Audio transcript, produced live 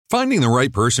Finding the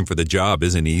right person for the job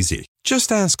isn't easy. Just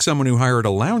ask someone who hired a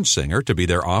lounge singer to be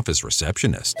their office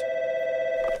receptionist.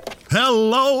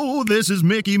 Hello, this is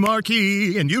Mickey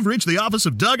Marquis, and you've reached the office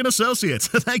of Doug & Associates.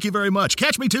 Thank you very much.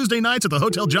 Catch me Tuesday nights at the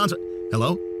Hotel Johnson.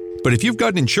 Hello? But if you've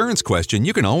got an insurance question,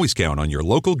 you can always count on your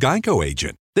local Geico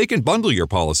agent. They can bundle your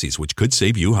policies, which could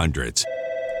save you hundreds.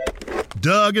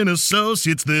 Doug &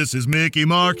 Associates, this is Mickey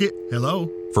Marquis.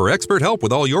 Hello? For expert help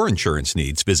with all your insurance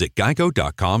needs, visit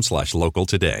geico.com/local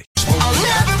today.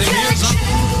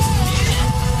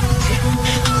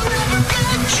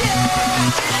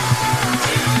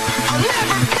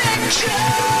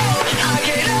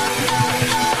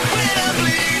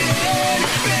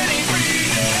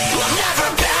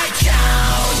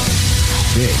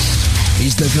 This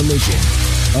is the collision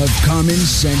of common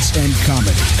sense and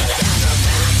comedy.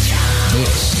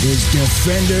 This is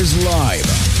Defenders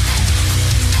Live.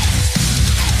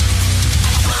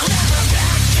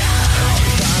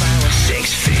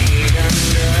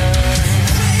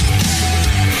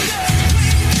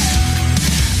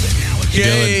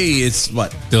 Yay! It's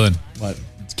what? Dylan. What?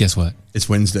 Guess what? It's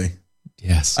Wednesday.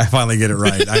 Yes. I finally get it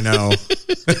right. I know. I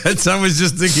was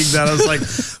just thinking that. I was like,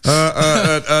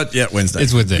 yeah, Wednesday.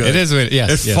 It's Wednesday. Good. It is Wednesday.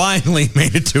 Yes. It finally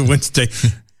made it to Wednesday.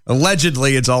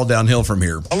 Allegedly, it's all downhill from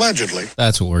here. Allegedly.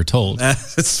 That's what we're told.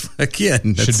 That's should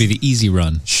be the easy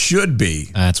run. Should be.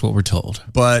 That's what we're told.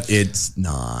 But it's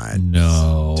not.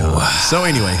 No. So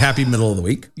anyway, happy middle of the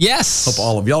week. Yes. Hope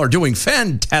all of y'all are doing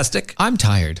fantastic. I'm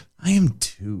tired. I am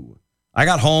too. I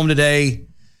got home today.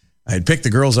 I had picked the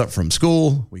girls up from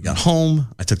school. We got home.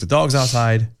 I took the dogs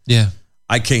outside. Yeah.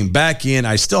 I came back in.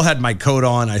 I still had my coat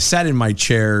on. I sat in my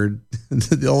chair.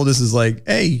 The oldest is like,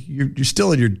 hey, you're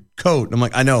still in your coat. And I'm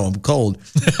like, I know, I'm cold.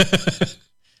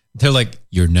 They're like,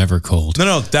 you're never cold.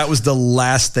 No, that was the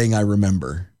last thing I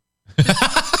remember.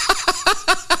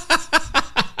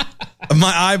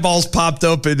 My eyeballs popped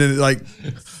open and like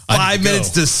 5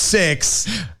 minutes to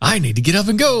 6. I need to get up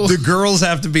and go. The girls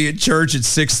have to be at church at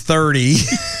 6:30.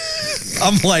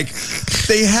 I'm like,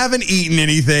 they haven't eaten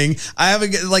anything. I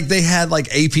haven't like they had like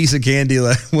a piece of candy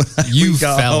left. You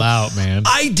fell out, man.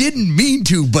 I didn't mean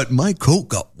to, but my coat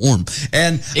got warm,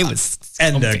 and it was.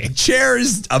 And the chair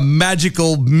is a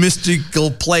magical,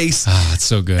 mystical place. Ah, it's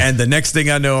so good. And the next thing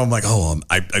I know, I'm like,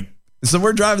 so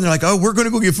we're driving. They're like, oh, we're going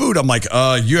to go get food. I'm like,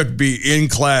 you have to be in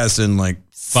class in like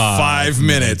 5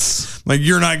 minutes. Like,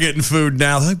 you're not getting food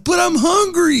now. They're like, but I'm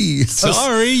hungry.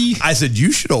 Sorry. I said,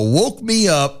 you should have woke me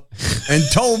up and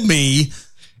told me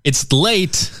it's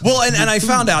late. Well, and I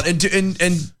found out, and to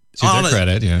their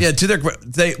credit, yeah. Yeah, to their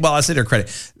I say their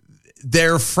credit.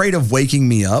 They're afraid of waking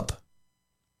me up.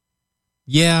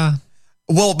 Yeah.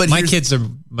 Well, but my kids are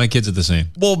the same.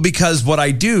 Well, because what I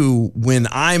do when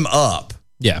I'm up,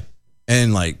 yeah,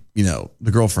 and like, you know, the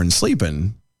girlfriend's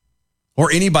sleeping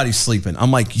or anybody's sleeping,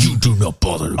 I'm like, you do not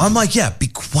bother. I'm like, yeah, be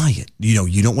quiet. You know,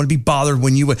 you don't want to be bothered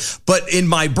when you. But in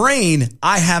my brain,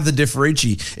 I have the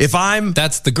differentiate.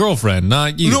 That's the girlfriend,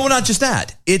 not you. No, not just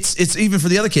that. It's even for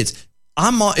the other kids.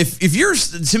 If you're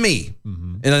to me,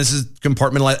 and this is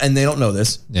compartmentalized, and they don't know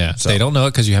this. Yeah, so they don't know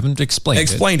it because you haven't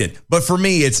explained it. But for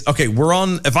me, it's okay.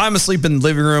 If I'm asleep in the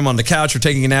living room on the couch or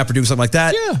taking a nap or doing something like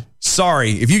that. Yeah.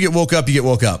 Sorry, if you get woke up, you get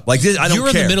woke up. Like this, I don't care. You're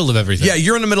in the middle of everything. Yeah,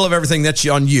 you're in the middle of everything. That's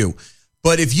on you.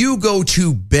 But if you go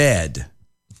to bed,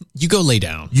 you go lay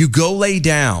down.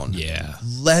 Yeah.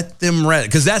 Let them rest.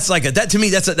 Because that's like that to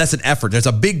me, that's an effort. There's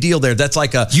a big deal there. That's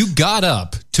like you got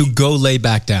up to go lay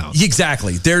back down.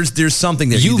 Exactly. There's something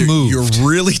there. You moved. You're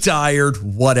really tired,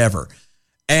 whatever.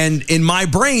 And in my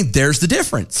brain, there's the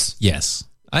difference. Yes.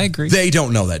 I agree. They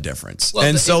don't know that difference. Well,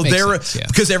 and so they're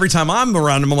because every time I'm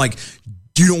around them, I'm like,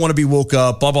 you don't want to be woke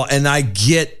up, blah, blah. And I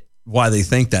get why they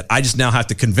think that. I just now have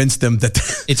to convince them that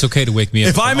it's okay to wake me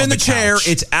up. If I'm in the chair,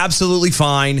 it's absolutely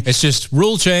fine. It's just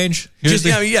rule change.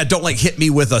 Don't like hit me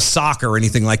with a sock or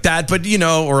anything like that, but you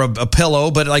know, or a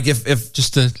pillow. But like if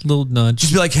just a little nudge,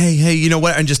 just be like, hey, you know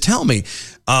what? And just tell me.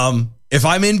 If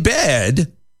I'm in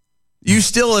bed, you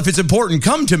still, if it's important,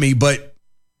 come to me. But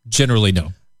generally,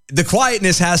 no. The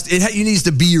quietness needs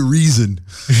to be a reason.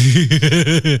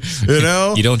 You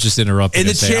know? You don't just interrupt in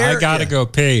the chair. I gotta go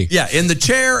pee. Yeah, in the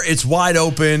chair, it's wide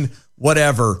open,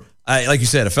 whatever. Like you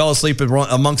said, I fell asleep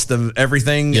amongst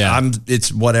everything. Yeah.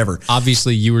 It's whatever.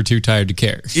 Obviously, you were too tired to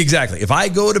care. Exactly. If I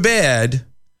go to bed,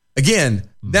 again,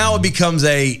 now it becomes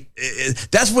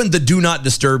that's when the do not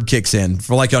disturb kicks in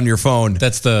for like on your phone.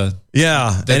 I'm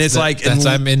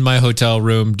in my hotel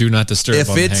room, do not disturb.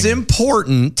 If it's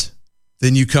important,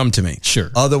 then you come to me.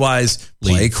 Sure. Otherwise,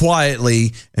 play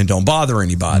quietly and don't bother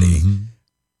anybody.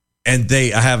 And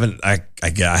I haven't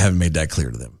made that clear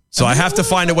to them. So I have to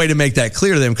find a way to make that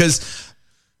clear to them because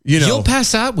You'll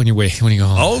pass out when you go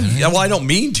home. Oh, yeah. Well, I don't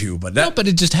mean to, but but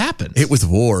it just happened. It was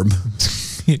warm.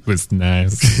 It was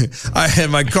nice. I had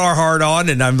my Carhartt on,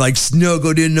 and I'm like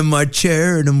snuggled into my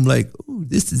chair, and I'm like, "Ooh,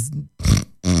 this is."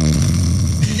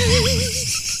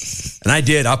 And I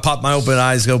did. I popped my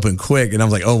eyes open quick, and I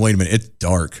was like, "Oh, wait a minute! It's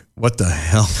dark. What the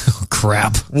hell? Oh,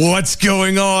 crap! What's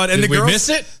going on?" And Did we miss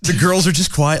it? The girls are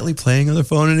just quietly playing on their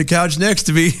phone on the couch next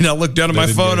to me, and I look down at my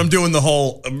phone. I'm doing the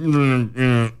whole.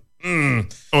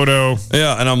 Oh no!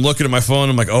 Yeah, and I'm looking at my phone.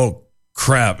 I'm like, "Oh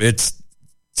crap! It's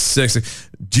 6.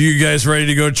 Do you guys ready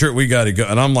to go to church? We got to go."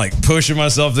 And I'm like pushing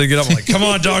myself to get up. I'm like, "Come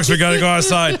on, dogs, we got to go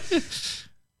outside."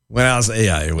 When I was,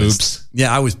 it was. Oops.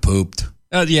 Yeah, I was pooped.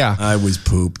 Yeah, I was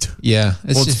pooped. Yeah,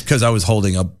 it's because I was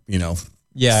holding up,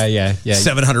 Yeah.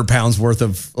 700 pounds worth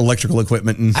of electrical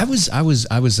equipment. And I was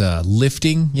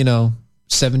lifting,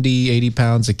 70, 80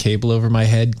 pounds of cable over my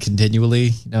head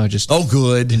continually, just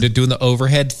good. Doing the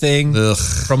overhead thing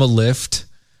from a lift,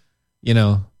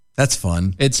 That's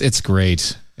fun. It's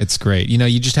great. It's great.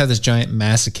 You just have this giant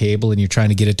mass of cable and you're trying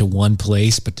to get it to one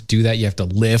place, but to do that, you have to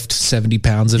lift 70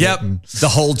 pounds of it. And the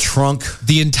whole trunk.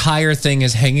 The entire thing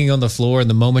is hanging on the floor, and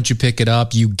the moment you pick it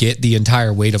up, you get the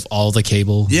entire weight of all the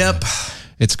cable. Yep.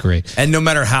 It's great. And no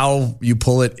matter how you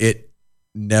pull it, it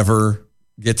never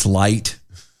gets light.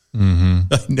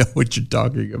 Mm-hmm. I know what you're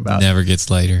talking about. Never gets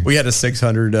lighter. We had a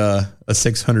 600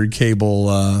 cable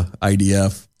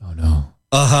IDF. Oh no.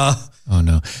 Uh-huh. Oh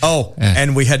no. Oh,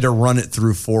 and we had to run it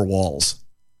through 4 walls.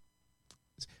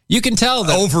 You can tell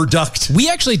that overduct. We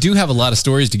actually do have a lot of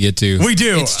stories to get to. We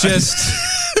do. It's just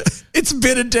it's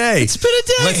been a day.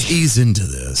 Let's ease into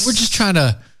this. We're just trying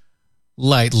to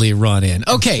lightly run in.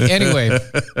 Okay, anyway.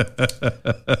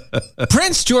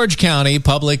 Prince George County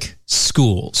Public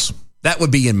Schools. That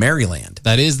would be in Maryland.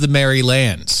 That is the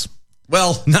Marylands.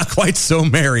 Well, not quite so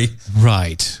merry.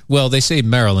 Right. Well, they say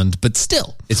Maryland, but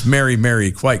still. It's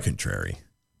Mary, quite contrary.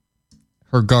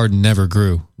 Her garden never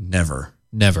grew. Never.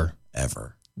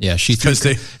 Ever. Yeah, she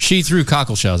threw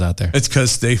cockle shells out there. It's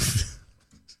because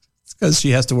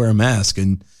she has to wear a mask,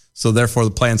 and so therefore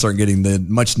the plants aren't getting the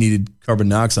much needed carbon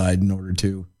dioxide in order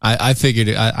to. I figured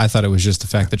I thought it was just the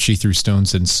fact that she threw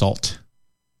stones and salt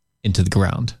into the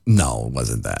ground. No, it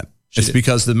wasn't that. It's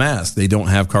because the mask, they don't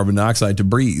have carbon dioxide to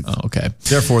breathe. Oh, okay.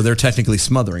 Therefore, they're technically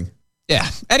smothering. Yeah.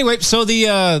 Anyway, so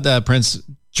the Prince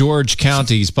George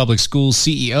County's public schools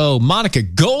CEO, Monica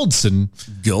Goldson,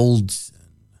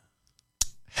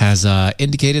 has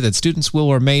indicated that students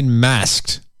will remain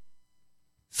masked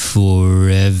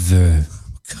forever.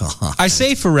 God. I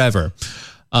say forever.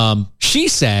 She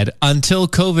said until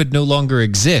COVID no longer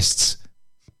exists.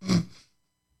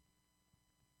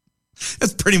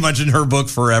 That's pretty much in her book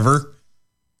forever.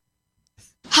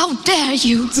 How dare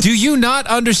you? Do you not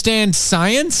understand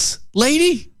science,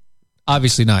 lady?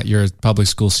 Obviously not. You're a public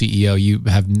school CEO. You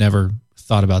have never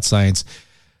thought about science.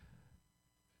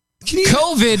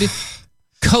 COVID,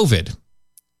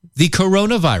 the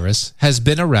coronavirus has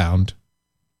been around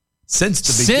since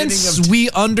the beginning since we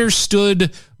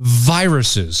understood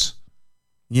viruses.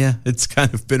 Yeah, it's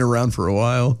kind of been around for a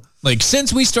while. Like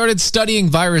since we started studying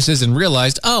viruses and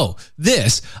realized, I'm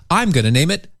going to name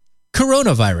it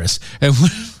coronavirus. And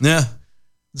yeah.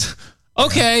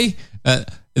 Okay.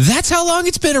 That's how long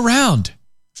it's been around.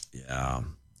 Yeah.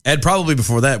 And probably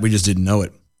before that, we just didn't know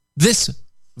it. This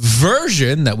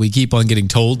version that we keep on getting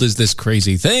told is this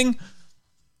crazy thing.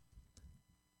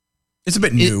 It's a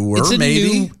bit newer, it's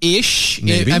maybe. New-ish.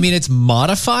 Maybe. It's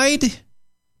modified,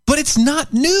 but it's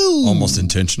not new. Almost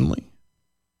intentionally.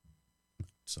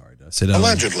 Sorry, did I say that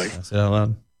allegedly? Did I say that out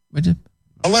loud?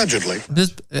 Allegedly.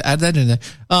 Just add that in there.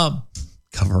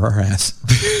 Cover our ass.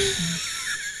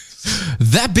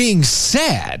 That being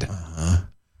said,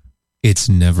 it's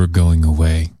never going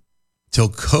away. Till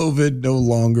COVID no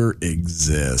longer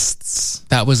exists.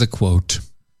 That was a quote.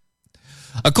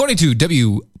 According to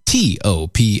WTOPFM,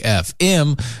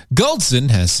 Goldson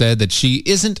has said that she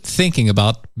isn't thinking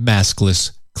about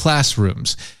maskless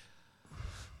classrooms.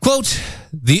 Quote,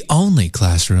 the only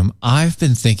classroom I've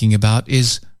been thinking about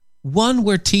is one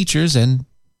where teaching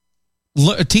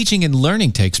and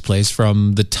learning takes place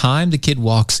from the time the kid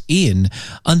walks in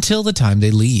until the time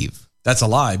they leave. That's a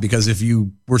lie, because if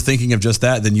you were thinking of just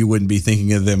that, then you wouldn't be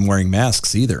thinking of them wearing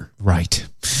masks either. Right.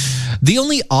 The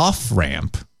only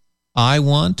off-ramp I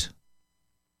want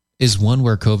is one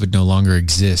where COVID no longer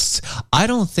exists. I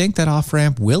don't think that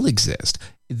off-ramp will exist.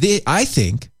 I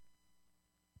think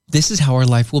this is how our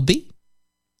life will be.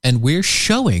 And we're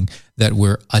showing that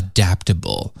we're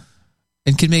adaptable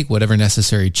and can make whatever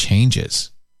necessary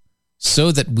changes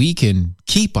so that we can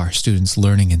keep our students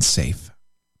learning and safe.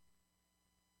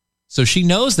 So she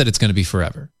knows that it's going to be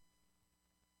forever.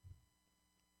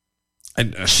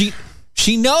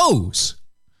 She knows.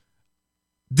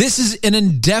 This is an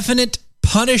indefinite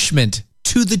punishment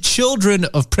to the children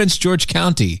of Prince George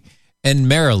County and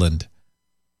Maryland.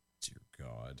 Dear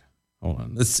God. Hold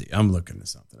on. Let's see. I'm looking at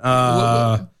something. What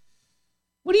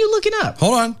are you looking up?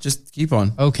 Hold on. Just keep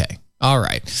on. Okay. All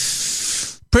right.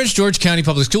 Prince George County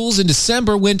Public Schools in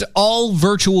December went all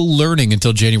virtual learning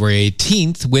until January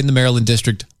 18th, when the Maryland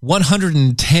District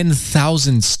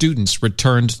 110,000 students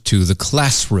returned to the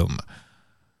classroom.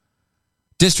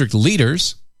 District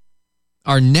leaders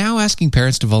are now asking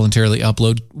parents to voluntarily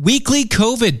upload weekly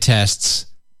COVID tests,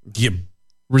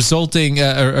 resulting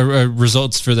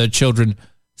results for their children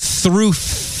through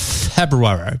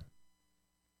February.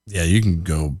 Yeah, you can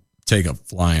go take a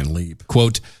flying leap.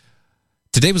 Quote,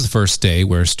 today was the first day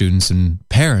where students and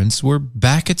parents were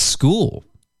back at school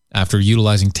after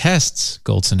utilizing tests,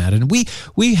 Goldson added. And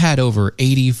we had over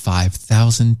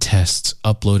 85,000 tests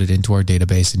uploaded into our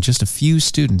database and just a few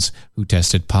students who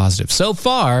tested positive. So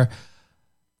far,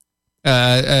 so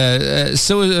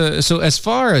as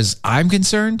far as I'm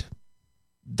concerned,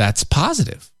 that's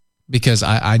positive, because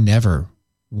I never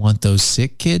want those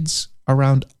sick kids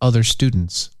around other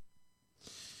students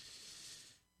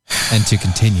and to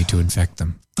continue to infect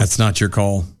them. That's not your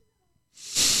call.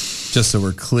 Just so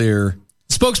we're clear.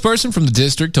 Spokesperson from the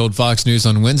district told Fox News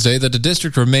on Wednesday that the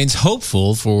district remains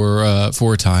hopeful for a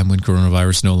time when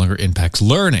coronavirus no longer impacts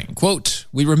learning. Quote,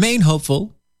 we remain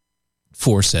hopeful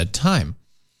for said time.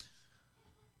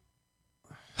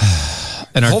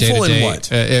 And our hopeful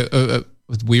day-to-day, in what?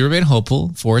 We remain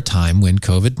hopeful for a time when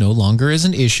COVID no longer is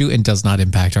an issue and does not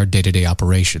impact our day-to-day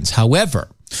operations. However,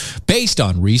 based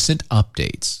on recent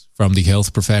updates from the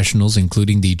health professionals,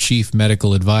 including the chief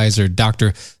medical advisor,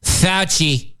 Dr.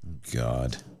 Fauci.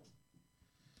 God.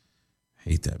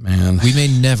 Hate that, man. We may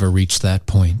never reach that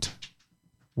point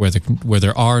where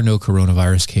there are no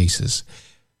coronavirus cases.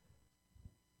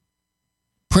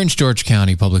 Prince George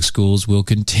County Public Schools will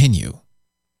continue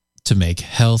to make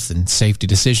health and safety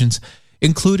decisions,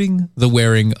 including the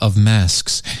wearing of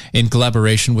masks, in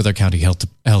collaboration with our county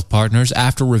health partners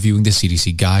after reviewing the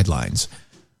CDC guidelines.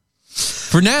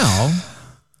 For now,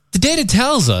 the data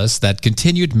tells us that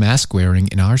continued mask wearing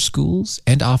in our schools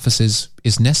and offices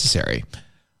is necessary.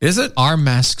 Is it? Our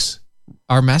mask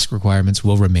requirements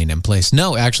will remain in place.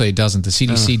 No, actually it doesn't. The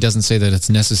CDC doesn't say that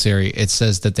it's necessary. It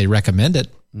says that they recommend it.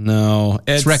 No.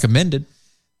 It's recommended,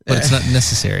 but it's not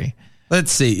necessary.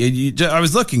 Let's see. I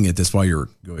was looking at this while you were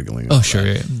giggling. Oh, sure.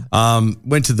 Yeah.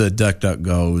 Went to the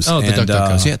DuckDuckGoes. Oh, the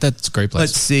DuckDuckGoes. Yeah, that's a great place.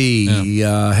 Let's see.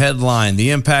 Yeah. Headline, the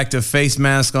impact of face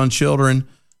masks on children.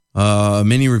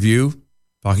 Mini review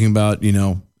talking about,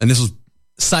 and this was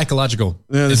psychological.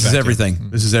 Yeah, this is everything. Mm-hmm.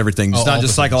 This is everything. It's not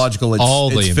just psychological.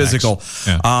 It's physical.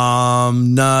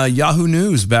 Yeah. Yahoo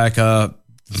News back on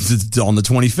the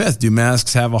 25th. Do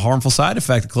masks have a harmful side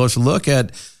effect? A closer look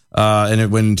at, and it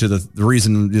went into the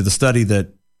reason, the study that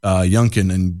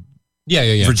Youngkin and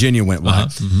Virginia went by.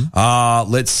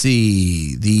 Let's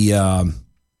see.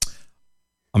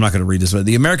 I'm not going to read this, but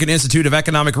the American Institute of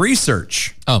Economic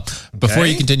Research. Oh, before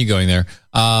you continue going there,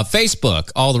 Facebook,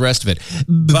 all the rest of it.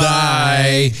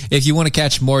 Bye. If you want to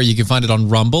catch more, you can find it on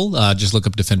Rumble. Just look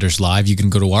up Defenders Live. You can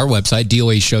go to our website,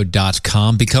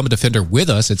 doashow.com. Become a Defender with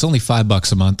us. It's only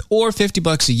 $5 a month or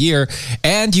 $50 a year,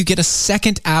 and you get a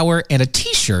second hour and a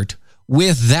T-shirt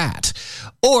with that.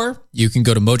 Or you can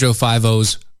go to Mojo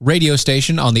 50's radio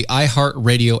station on the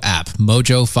iHeartRadio app,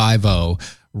 Mojo 50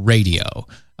 Radio.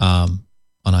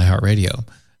 On iHeartRadio.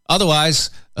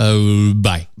 Otherwise,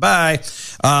 bye. Bye.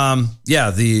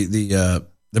 The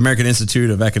American Institute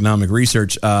of Economic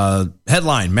Research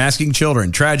headline: Masking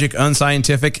children, tragic,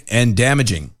 unscientific, and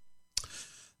damaging.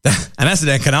 And that's an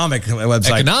economic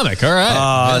website. Economic, all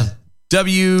right.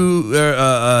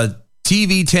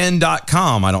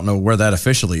 TV10.com. I don't know where that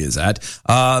officially is at.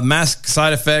 Mask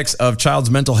side effects of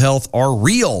child's mental health are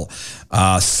real.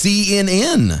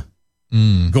 CNN.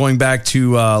 Going back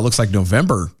to, looks like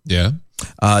November. Yeah.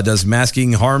 Does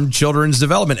masking harm children's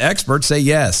development? Experts say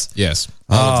yes. Yes.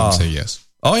 All of them say yes.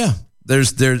 Oh, yeah.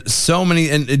 There's so many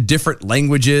in different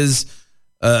languages.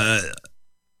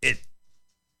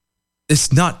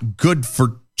 It's not good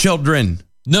for children.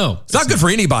 No. It's not good for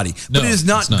anybody. But it is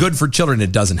not good for children.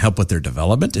 It doesn't help with their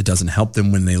development. It doesn't help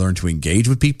them when they learn to engage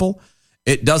with people.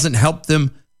 It doesn't help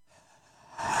them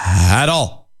at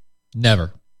all.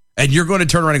 Never. And you're going to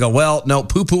turn around and go, well, no,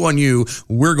 poo-poo on you.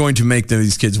 We're going to make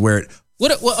these kids wear it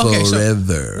forever.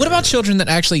 So what about children that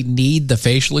actually need the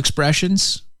facial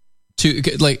expressions?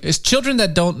 It's children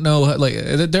that don't know,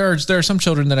 there are some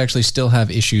children that actually still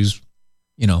have issues,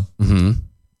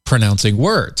 pronouncing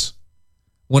words.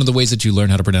 One of the ways that you learn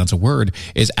how to pronounce a word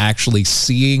is actually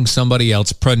seeing somebody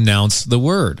else pronounce the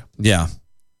word. Yeah.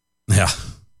 Yeah.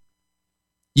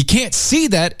 You can't see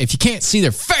that if you can't see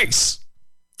their face.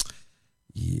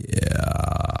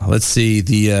 Yeah. Let's see.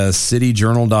 The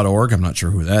cityjournal.org. I'm not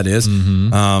sure who that is.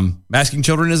 Masking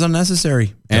children is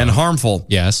unnecessary and harmful.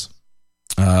 Yes.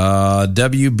 WBCR.com.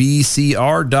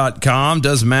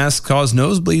 Does masks cause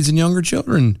nosebleeds in younger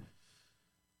children?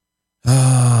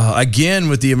 Again,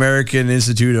 with the American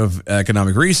Institute of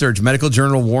Economic Research, medical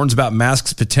journal warns about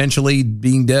masks potentially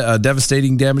being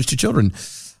devastating damage to children.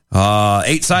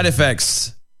 8 side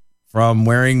effects from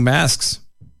wearing masks.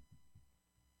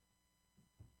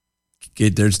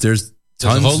 There's tons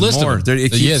a whole list more. of them.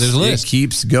 There's a list. It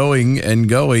keeps going and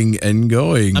going and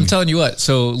going. I'm telling you what.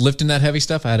 So lifting that heavy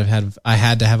stuff, I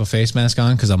had to have a face mask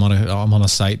on because I'm on a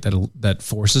site that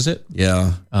forces it.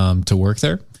 Yeah. To work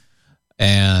there,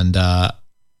 and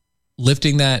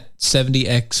lifting that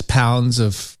 70x pounds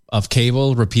of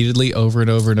cable repeatedly over and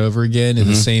over and over again in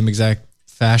the same exact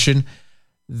fashion.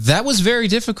 That was very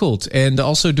difficult, and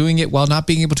also doing it while not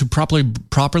being able to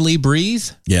properly breathe.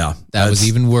 Yeah, that was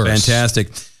even worse. Fantastic.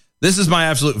 This is my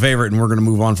absolute favorite, and we're going to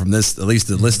move on from this, at least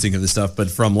the listing of this stuff.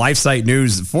 But from LifeSite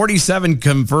News, 47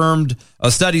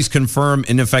 studies confirm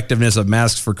ineffectiveness of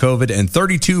masks for COVID, and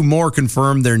 32 more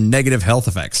confirm their negative health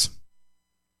effects.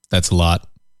 That's a lot.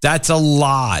 That's a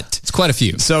lot. It's quite a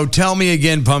few. So tell me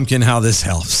again, Pumpkin, how this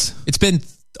helps. It's been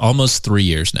almost 3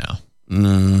 years now.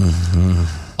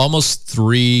 Almost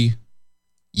 3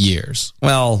 years.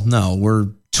 Well, no, we're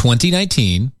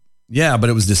 2019. Yeah, but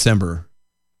it was December.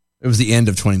 It was the end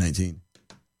of 2019.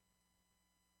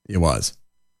 It was.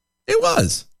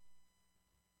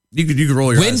 You could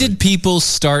roll your eyes. When did people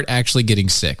start actually getting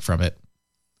sick from it?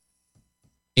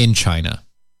 In China.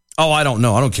 Oh, I don't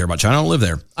know. I don't care about China. I don't live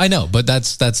there. I know, but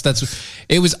that's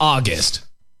it was August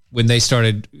when they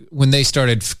started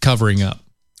covering up.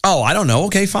 Oh, I don't know.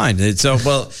 Okay, fine. That's kind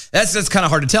of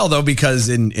hard to tell though, because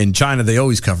in China they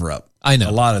always cover up. I know.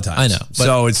 A lot of times. I know. But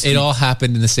so it all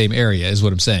happened in the same area is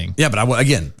what I'm saying. Yeah, but I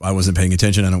wasn't paying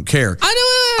attention. I don't care.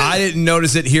 I know. I didn't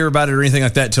notice it, hear about it or anything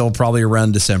like that till probably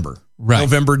around December. Right.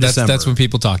 November, December. That's when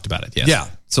people talked about it. Yes. Yeah.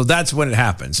 So that's when it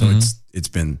happened. So it's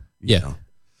been, you know.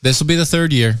 This will be the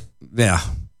 3rd year. Yeah.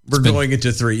 We're going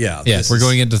into 3. Yeah. Yeah. We're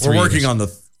going into 3 We're working years. on the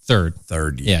third.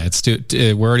 Yeah. Yeah. It's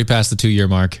we're already past the 2-year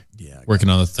mark. Yeah. Working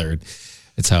on the 3rd.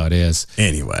 It's how it is.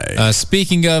 Anyway.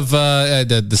 Speaking of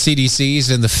the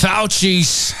CDCs and the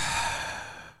Faucis,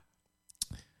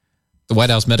 the White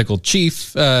House medical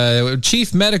chief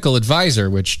medical advisor,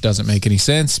 which doesn't make any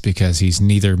sense because he's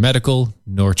neither medical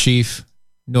nor chief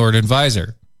nor an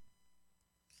advisor.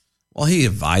 Well, he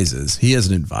advises. He is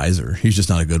an advisor. He's just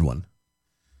not a good one.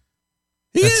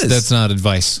 That's not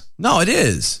advice. No, it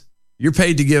is. You're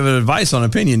paid to give advice on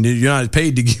opinion. You're not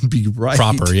paid to be right.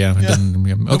 Proper, yeah.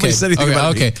 Okay. Said anything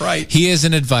about okay. Being right. He is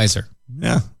an advisor.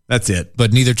 Yeah, that's it.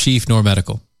 But neither chief nor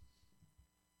medical.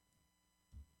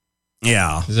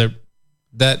 Yeah. Is there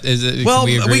that is it? Well,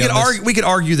 we could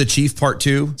argue the chief part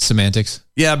too. Semantics.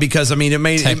 Yeah, because I mean,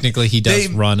 technically he does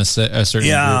run a certain group.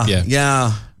 Yeah. Okay.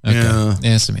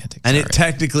 Yeah, semantics. And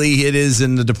technically it is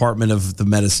in the Department of the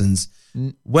Medicines.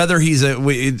 Whether he's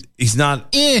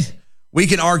not. We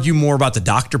can argue more about the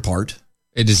doctor part.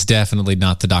 It is definitely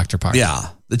not the doctor part. Yeah.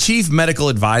 The chief medical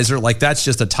advisor, like that's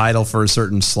just a title for a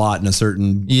certain slot in a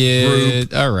certain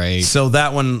group. All right. So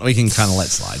that one we can kind of let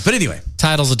slide. But anyway.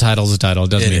 Title's a title. It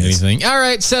doesn't mean anything. All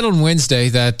right. Said on Wednesday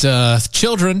that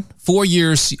children 4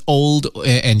 years old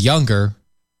and younger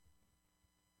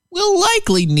will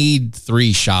likely need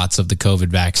 3 shots of the COVID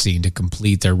vaccine to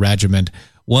complete their regimen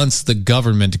once the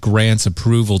government grants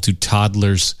approval to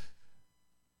toddlers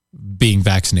being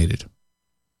vaccinated.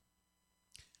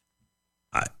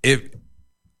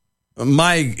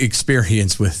 My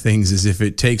experience with things is if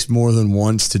it takes more than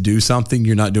once to do something,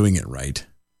 you're not doing it right.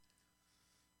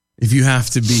 If you have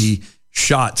to be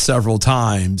shot several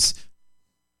times,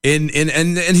 and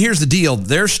here's the deal,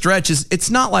 their stretch is, it's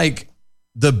not like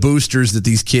the boosters that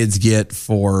these kids get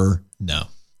for. No.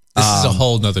 This is a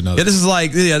whole nother. Yeah, this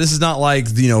is not like,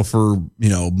 for,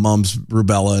 mumps,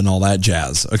 rubella and all that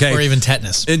jazz. Okay. Or even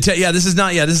tetanus. This is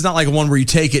not like one where you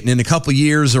take it and in a couple of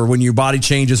years or when your body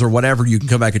changes or whatever, you can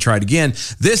come back and try it again.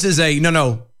 This is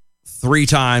 3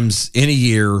 times in a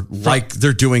year like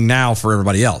they're doing now for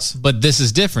everybody else. But this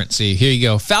is different. See, here you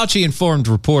go. Fauci informed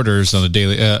reporters on at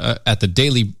the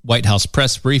daily White House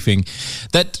press briefing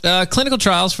that clinical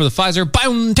trials for the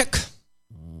Pfizer-BioNTech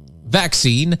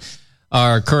vaccine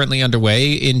are currently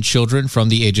underway in children from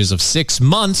the ages of 6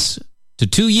 months to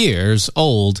 2 years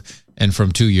old and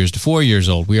from 2 years to 4 years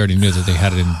old. We already knew that they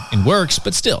had it in works,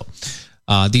 but still.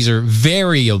 These are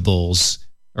variables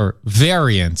or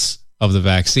variants of the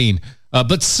vaccine.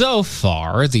 But so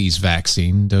far, these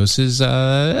vaccine doses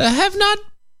have not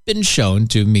been shown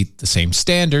to meet the same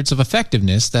standards of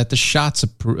effectiveness that the shots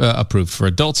approved for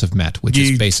adults have met, which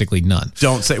is basically none.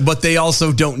 Don't say, but they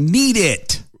also don't need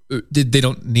it. They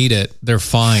don't need it. They're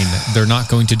fine. They're not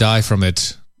going to die from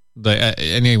it.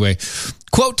 Anyway,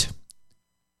 quote,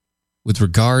 with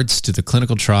regards to the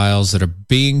clinical trials that are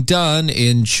being done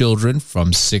in children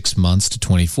from 6 months to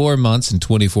 24 months and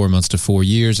 24 months to 4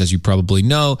 years, as you probably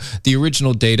know, the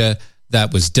original data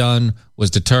that was done was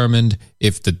determined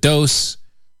if the doses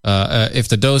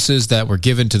that were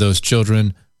given to those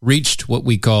children reached what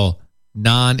we call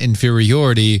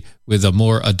non-inferiority with a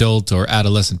more adult or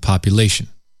adolescent population.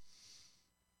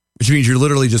 Which means you're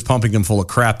literally just pumping them full of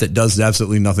crap that does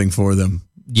absolutely nothing for them.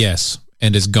 Yes.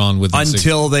 And is gone within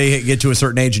until they get to a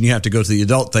certain age and you have to go to the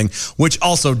adult thing, which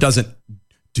also doesn't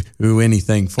do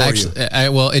anything for you.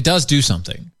 Well, it does do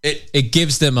something. It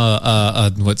gives them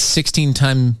a 16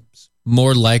 times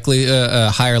more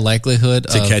higher likelihood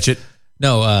to catch it.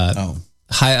 No,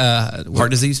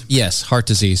 heart disease. Yes, heart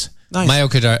disease. Nice.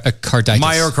 Myocarditis.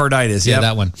 Myocarditis. Yeah,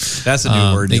 that one. That's a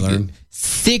new word you learn.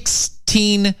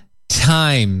 16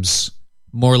 times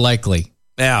more likely.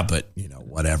 Yeah, but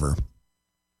whatever.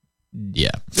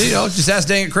 Yeah. Just ask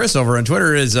Dang It Chris over on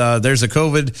Twitter. There's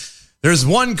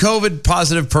one COVID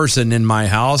positive person in my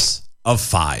house of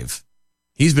 5.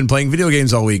 He's been playing video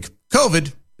games all week.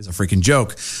 COVID is a freaking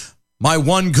joke. My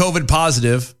one COVID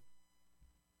positive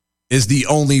is the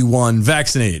only one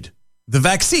vaccinated. The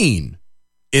vaccine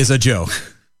is a joke.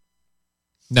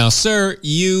 Now, sir,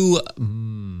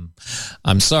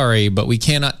 I'm sorry, but we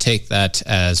cannot take that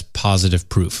as positive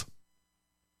proof.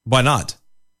 Why not?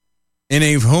 In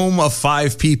a home of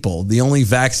 5 people, the only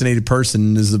vaccinated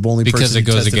person is the only person. Because it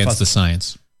goes against the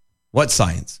science. What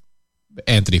science?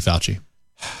 Anthony Fauci.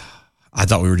 I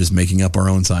thought we were just making up our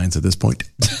own science at this point.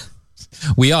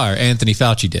 We are. Anthony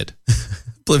Fauci did.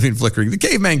 Oblivion flickering. The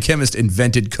caveman chemist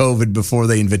invented COVID before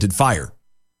they invented fire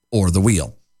or the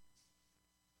wheel.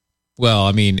 Well,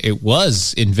 I mean, it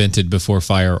was invented before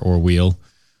fire or wheel.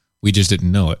 We just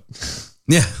didn't know it.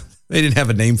 Yeah, they didn't have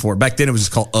a name for it. Back then it was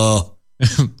just called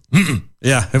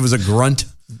Yeah, it was a grunt.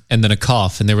 And then a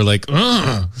cough, and they were like,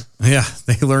 ugh. Yeah,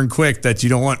 they learned quick that you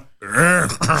don't want...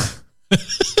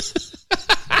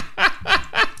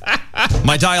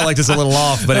 My dialect is a little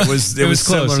off, but it was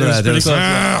close. Similar to that.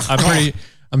 Close.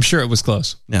 I'm sure it was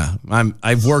close. Yeah,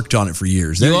 I've worked on it for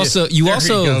years. You also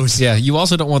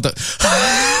don't want the...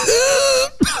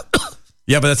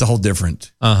 Yeah, but that's a whole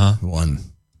different one.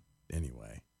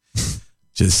 Anyway,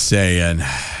 just saying...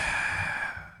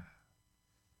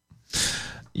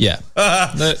 Yeah.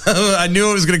 I knew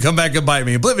it was going to come back and bite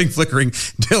me. Oblivion flickering.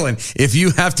 Dylan, if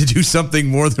you have to do something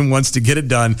more than once to get it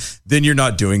done, then you're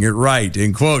not doing it right.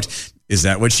 In quote, is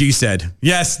that what she said?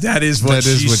 Yes, that is what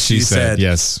she said.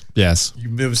 Yes.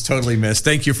 It was totally missed.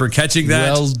 Thank you for catching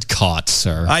that. Well caught,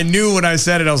 sir. I knew when I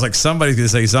said it, I was like, somebody's going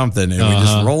to say something. And we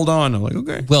just rolled on. I'm like,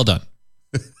 okay. Well done.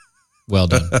 Well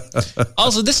done.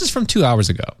 Also, this is from 2 hours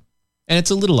ago, and it's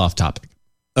a little off topic.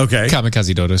 Okay.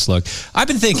 Kamikaze Dodo Slug. I've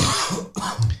been thinking.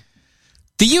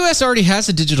 The U.S. already has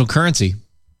a digital currency.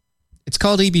 It's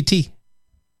called EBT.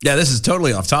 Yeah, this is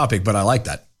totally off topic, but I like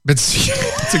that. It's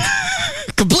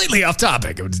completely off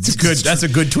topic. It's good. That's a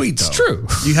good tweet, though. It's true.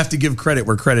 You have to give credit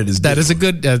where credit is due. That is a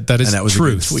good. That is and that was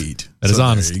truth. A good tweet. That is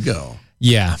honest. There you go.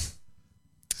 Yeah.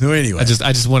 So anyway, I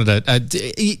just wanted to.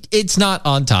 It's not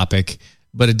on topic,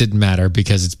 but it didn't matter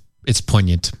because it's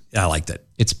poignant. Yeah, I like that.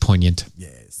 It's poignant.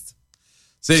 Yes.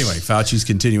 So anyway, Fauci's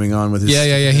continuing on with his...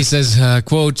 Yeah. He says,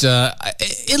 quote,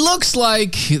 it looks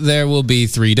like there will be a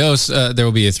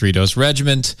 3-dose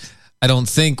regimen. I don't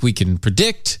think we can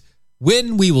predict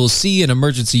when we will see an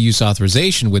emergency use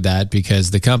authorization with that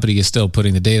because the company is still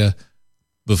putting the data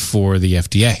before the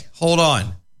FDA. Hold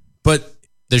on. But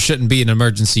there shouldn't be an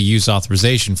emergency use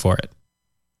authorization for it.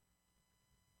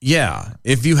 Yeah.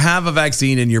 If you have a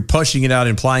vaccine and you're pushing it out,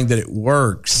 implying that it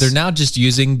works... They're now just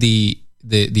using the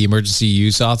emergency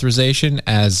use authorization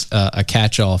as a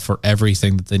catch-all for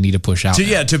everything that they need to push out.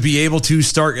 To be able to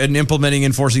start and implementing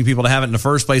and forcing people to have it in the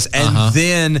first place. And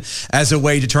then as a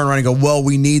way to turn around and go, well,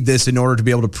 we need this in order to be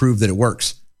able to prove that it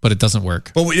works. But it doesn't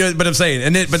work. But I'm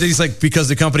saying, but he's like, because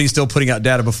the company's still putting out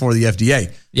data before the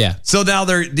FDA. Yeah. So now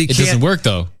it doesn't work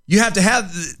though. You have to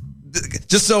have...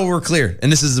 Just so we're clear, and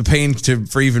this is a pain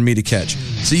for even me to catch.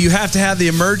 So you have to have the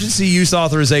emergency use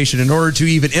authorization in order to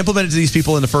even implement it to these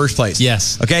people in the first place.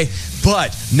 Yes. Okay?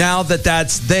 But now that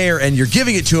that's there and you're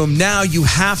giving it to them, now you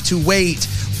have to wait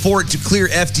for it to clear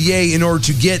FDA in order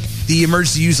to get the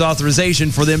emergency use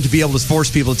authorization for them to be able to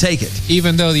force people to take it.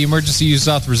 Even though the emergency use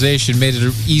authorization made it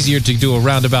easier to do a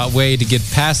roundabout way to get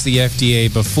past the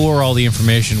FDA before all the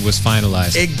information was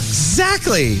finalized.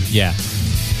 Exactly. Yeah.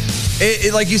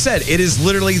 Like you said, it is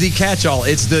literally the catch-all.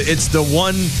 It's the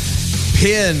one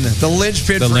pin, the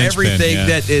linchpin for everything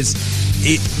that is,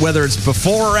 whether it's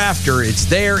before or after, it's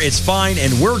there, it's fine,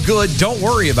 and we're good. Don't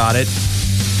worry about it.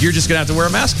 You're just going to have to wear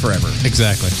a mask forever.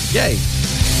 Exactly. Yay.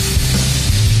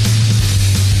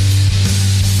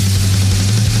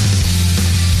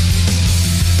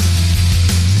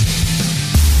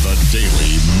 The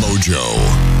Daily Mojo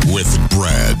with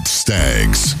Brad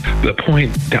Staggs. The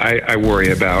point I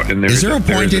worry about, and is there a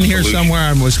point in here somewhere?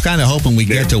 I was kind of hoping we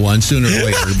get to one sooner or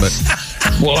later, but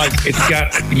well, like it's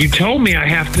got. You told me I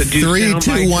have to do 3,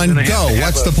 2, 1, go.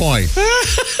 What's the point?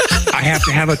 I have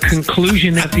to have a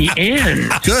conclusion at the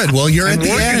end. Good. Well, you're at the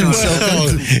end, so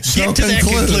get to that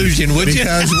conclusion, would you?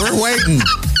 Because we're waiting.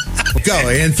 Go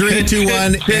in 3, 2,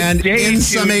 1, and in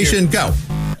summation, go.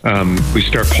 We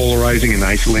start polarizing and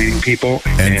isolating people,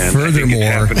 and furthermore,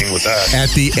 happening with us.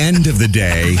 At the end of the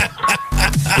day,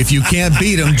 if you can't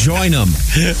beat them, join them.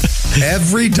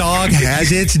 Every dog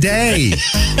has its day.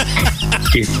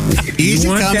 Easy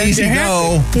come, easy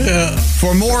go.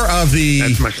 For more of the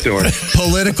that's my story.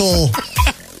 Political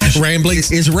rambling.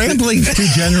 Is rambling too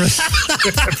generous?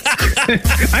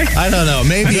 I don't know.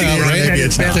 Maybe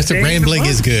rambling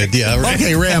is good. Yeah. Right.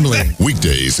 Okay, rambling.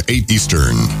 Weekdays, 8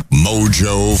 Eastern.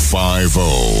 Mojo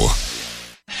 50.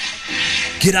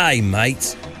 G'day,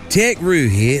 mates. Tech Roo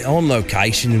here, on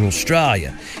location in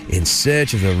Australia, in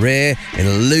search of a rare and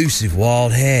elusive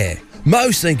wild hare.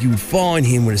 Most think you would find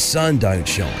him when the sun don't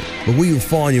shine, but we will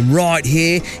find him right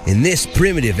here in this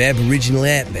primitive Aboriginal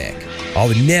outback. I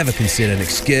would never consider an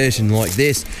excursion like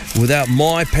this without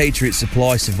my Patriot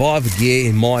Supply survivor gear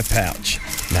in my pouch.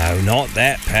 No, not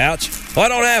that pouch. I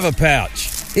don't have a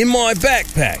pouch. In my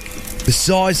backpack.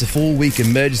 Besides the 4-week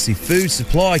emergency food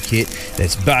supply kit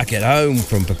that's back at home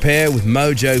from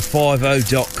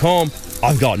preparewithmojo50.com,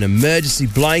 I've got an emergency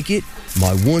blanket,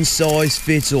 my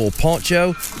one-size-fits-all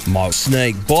poncho, my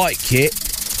snake bite kit,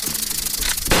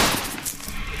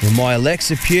 and my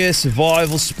Alexa Pure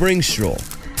Survival Spring Straw.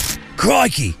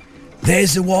 Crikey,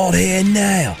 there's the wild hare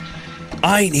now.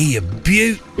 Ain't he a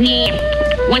beaut? Yeah.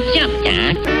 What's up,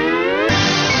 Doc?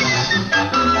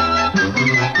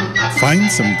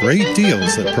 Find some great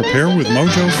deals at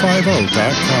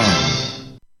preparewithmojo50.com.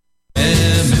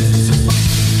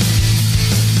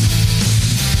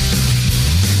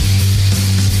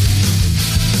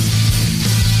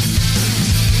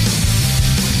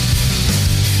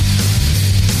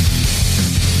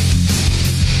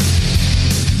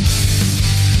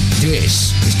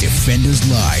 This is Defenders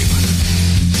Live.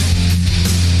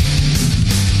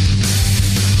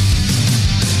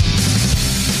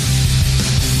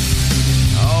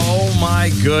 Oh my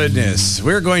goodness.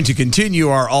 We're going to continue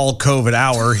our all COVID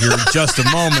hour here in just a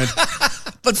moment.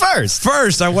 But first,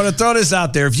 I want to throw this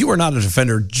out there. If you are not a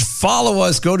Defender, follow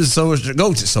us, go to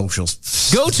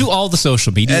socials. Go to all the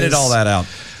social media. Edit all that out.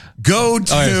 Go to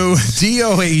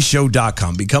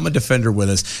DOAShow.com. Become a Defender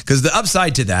with us. Because the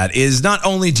upside to that is not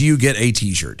only do you get a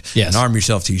t-shirt, an Arm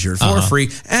Yourself t-shirt for free,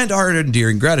 and our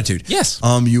endearing gratitude. Yes.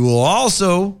 You will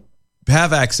also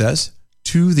have access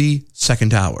to the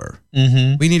second hour.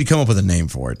 Mm-hmm. We need to come up with a name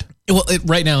for it. Well,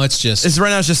 right now it's just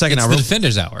second hour. It's the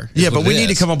Defenders Hour. Yeah, but we need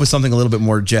to come up with something a little bit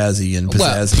more jazzy and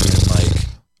pizzazzy and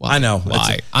I know.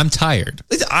 Why? I'm tired.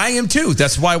 I am too.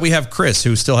 That's why we have Chris,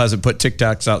 who still hasn't put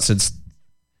TikToks out since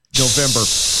November.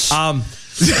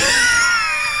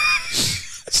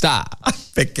 Stop. I'm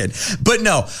picking. But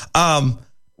no,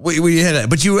 we had it.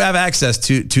 But you have access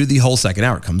to the whole second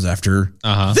hour. It comes after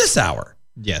this hour.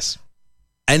 Yes.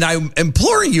 And I'm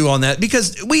imploring you on that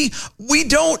because we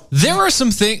don't. There are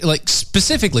some things, like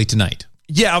specifically tonight.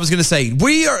 Yeah, I was going to say,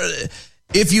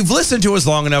 if you've listened to us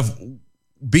long enough,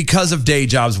 because of day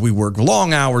jobs, we work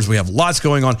long hours, we have lots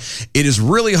going on. It is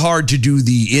really hard to do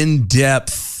the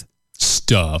in-depth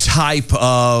stuff, type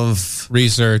of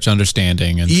research,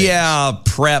 understanding, and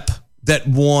prep that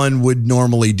one would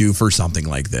normally do for something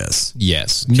like this.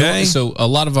 Yes. Okay. So a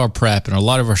lot of our prep and a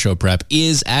lot of our show prep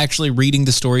is actually reading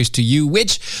the stories to you,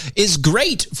 which is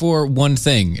great for one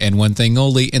thing and one thing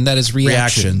only, and that is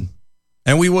reaction.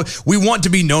 And we want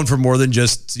to be known for more than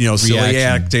just, silly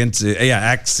actings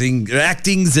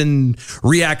and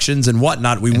reactions and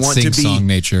whatnot. We want to be song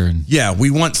nature.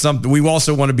 We want something. We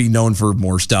also want to be known for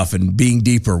more stuff and being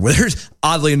deeper.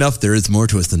 Oddly enough, there is more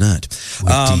to us than that.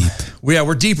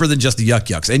 We're deeper than just the yuck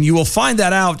yucks. And you will find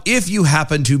that out if you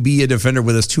happen to be a Defender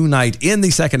with us tonight in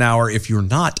the second hour. If you're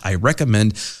not, I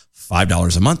recommend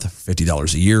 $5 a month,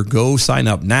 $50 a year. Go sign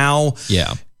up now.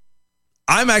 Yeah.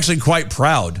 I'm actually quite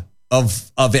proud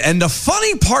of it. And the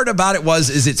funny part about it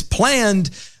is it's planned,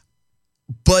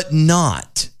 but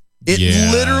not. It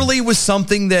literally was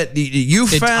something that you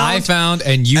found. I found,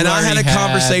 and you and I had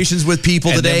conversations with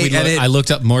people today. I looked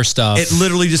up more stuff. It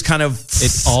literally just kind of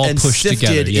all pushed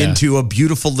together into a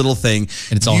beautiful little thing.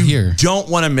 And it's all here. Don't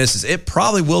want to miss it. It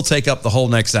probably will take up the whole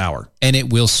next hour. And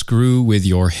it will screw with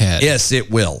your head. Yes,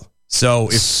 it will. So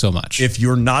much. If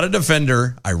you're not a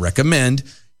defender, I recommend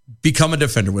become a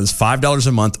defender, whether it's $5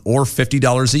 a month or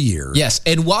 $50 a year. Yes.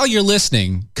 And while you're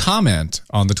listening, comment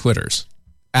on the Twitters.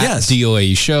 At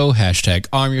DOAE Show,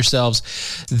 #arm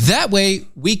yourselves. That way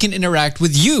we can interact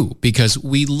with you because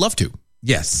we love to.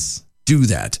 Yes, do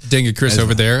that. Dang Chris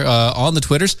over there on the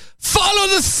Twitters. Follow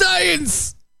the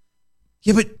science.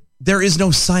 Yeah, but there is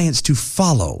no science to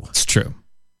follow. It's true.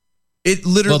 It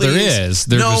literally there is.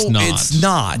 There's no, not. It's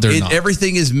not. Not.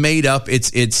 Everything is made up.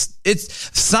 It's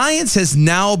science has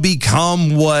now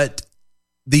become what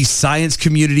the science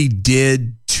community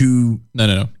did to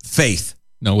faith.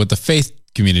 No, what the faith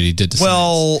community did to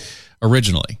science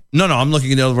originally. No, I'm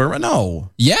looking at the other way around.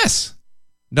 No. Yes.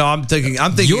 No, I'm thinking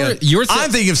I'm thinking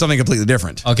of something completely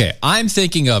different. Okay, I'm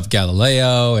thinking of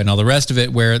Galileo and all the rest of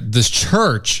it, where this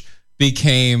church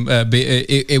became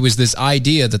it was this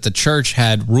idea that the church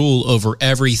had rule over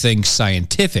everything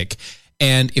scientific.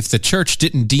 And if the church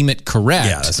didn't deem it correct,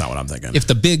 that's not what I'm thinking. If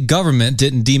the big government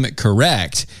didn't deem it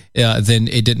correct, then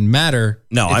it didn't matter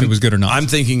if it was good or not. I'm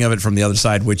thinking of it from the other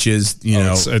side, which is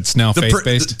it's now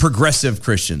faith-based, progressive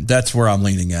Christian. That's where I'm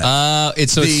leaning at.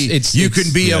 You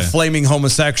can be a flaming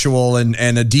homosexual and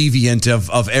a deviant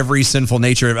of every sinful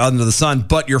nature under the sun,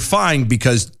 but you're fine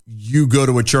because you go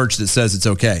to a church that says it's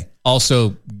okay.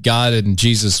 Also, God and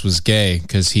Jesus was gay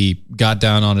because he got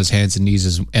down on his hands and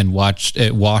knees and washed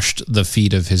the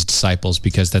feet of his disciples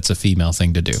because that's a female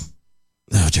thing to do.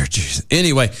 Oh, dear Jesus.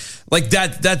 Anyway, like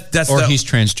that's he's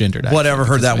transgendered. Whatever,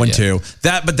 heard that one too.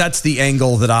 But that's the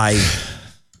angle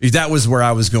that was where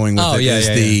I was going with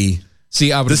it.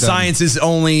 The science is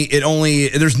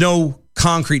there's no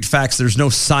concrete facts. There's no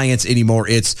science anymore.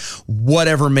 It's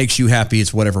whatever makes you happy.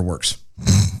 It's whatever works.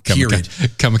 Period.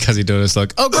 Kamikaze Donuts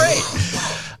look. Oh, great.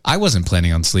 I wasn't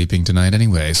planning on sleeping tonight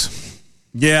anyways.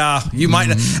 Yeah, you might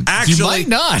not. Actually, you might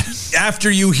not.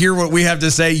 After you hear what we have to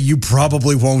say, you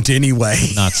probably won't anyway.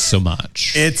 Not so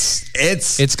much. It's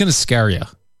going to scare you.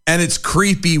 And it's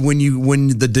creepy when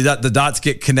the dots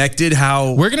get connected,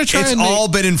 how we're going to try. It's all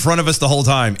been in front of us the whole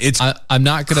time. It's I'm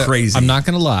not gonna crazy. I'm not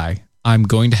going to lie. I'm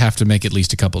going to have to make at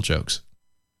least a couple jokes.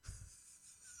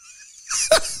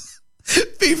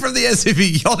 Be from the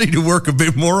SCP, y'all need to work a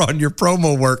bit more on your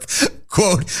promo work.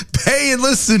 Quote, pay and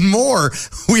listen more.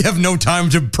 We have no time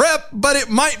to prep, but it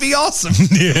might be awesome.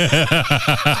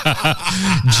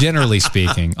 Generally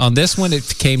speaking, on this one,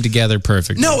 it came together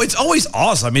perfectly. No, it's always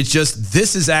awesome. It's just,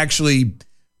 this is actually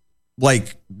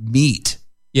like meat.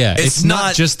 Yeah, it's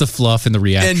not just the fluff and the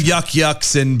reaction. And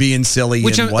yucks and being silly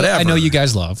and whatever. I know you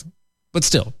guys love, but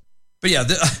still. But yeah.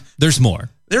 There's more.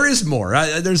 There is more.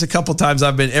 There's a couple times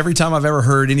every time I've ever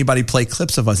heard anybody play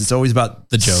clips of us, it's always about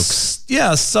the jokes.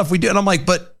 Yeah, stuff we do. And I'm like,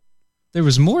 but there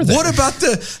was more there. What about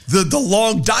the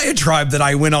long diatribe that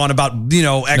I went on about, X,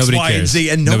 nobody Y, cares. and Z,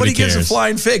 and nobody gives a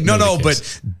flying fig. Nobody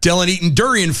cares. But Dylan eating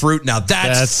durian fruit. Now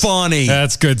that's funny.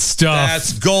 That's good stuff.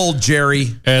 That's gold, Jerry.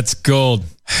 That's gold.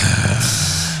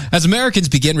 As Americans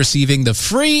begin receiving the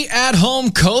free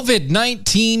at-home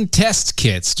COVID-19 test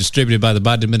kits distributed by the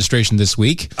Biden administration this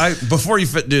week. Before you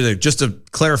do that, just a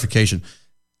clarification.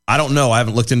 I don't know. I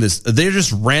haven't looked into this. They're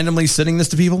just randomly sending this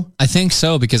to people? I think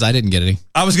so, because I didn't get any.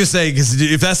 I was going to say, because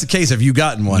if that's the case, have you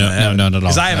gotten one? No, not at all.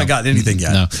 Because I haven't gotten anything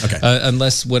yet. No. Okay.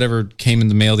 Unless whatever came in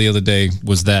the mail the other day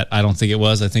was that. I don't think it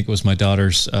was. I think it was my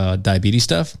daughter's diabetes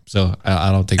stuff. So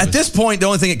I don't think At this point, the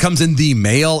only thing that comes in the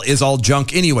mail is all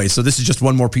junk anyway. So this is just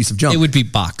one more piece of junk. It would be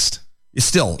boxed.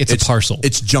 It's a parcel.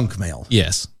 It's junk mail.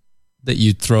 Yes. That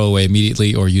you throw away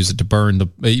immediately or use it to burn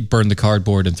the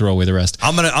cardboard and throw away the rest.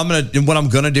 What I'm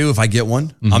gonna do if I get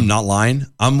one, I'm not lying.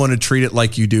 I'm gonna treat it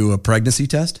like you do a pregnancy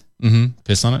test. Mm-hmm.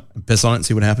 Piss on it and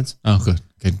see what happens. Oh, good.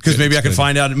 Because maybe I can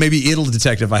find out. Maybe it'll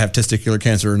detect if I have testicular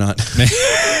cancer or not.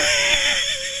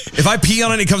 If I pee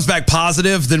on it and it comes back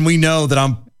positive, then we know that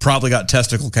I'm probably got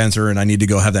testicle cancer and I need to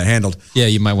go have that handled. Yeah,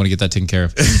 you might want to get that taken care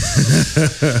of.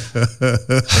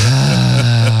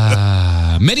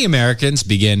 Many Americans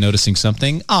began noticing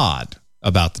something odd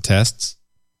about the tests.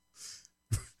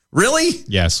 Really?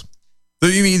 Yes. So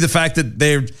you mean the fact that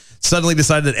they've suddenly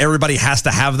decided that everybody has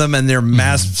to have them and they're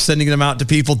mass sending them out to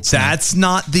people? That's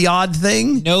not the odd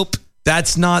thing? Nope.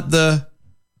 That's not the...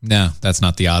 No, that's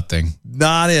not the odd thing.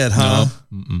 not it, huh?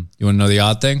 No. You want to know the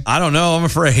odd thing? I don't know. I'm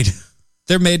afraid.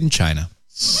 They're made in China.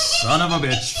 Son of a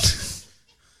bitch.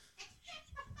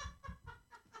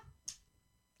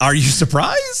 Are you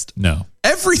surprised? No.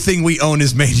 Everything we own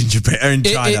is made in Japan, in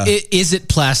China. Is it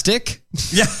plastic?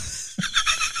 Yeah.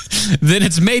 Then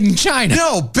it's made in China.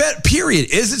 No, period.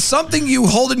 Is it something you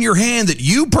hold in your hand that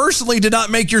you personally did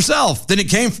not make yourself? Then it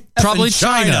came from probably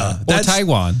China or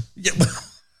Taiwan. Yeah.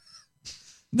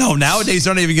 No, nowadays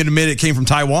they're not even going to admit it came from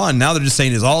Taiwan. Now they're just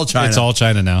saying it's all China. It's all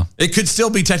China now. It could still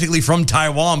be technically from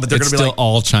Taiwan, but they're going to be still like,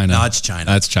 all China. No, it's China.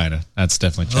 That's China. That's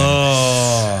definitely China.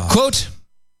 Oh. Quote,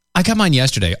 I got mine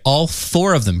yesterday. All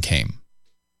 4 of them came.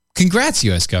 Congrats,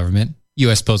 U.S. government.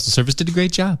 U.S. Postal Service did a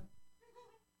great job.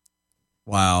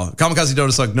 Wow. Kamikaze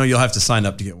Dodos like, no, you'll have to sign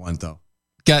up to get one, though.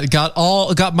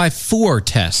 Got my 4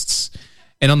 tests.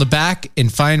 And on the back in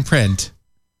fine print,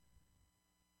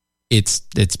 it's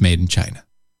made in China.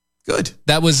 Good.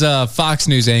 That was Fox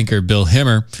News anchor Bill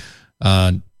Hemmer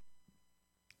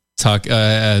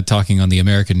talking on the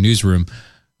American Newsroom,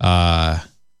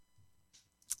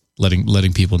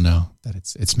 letting people know that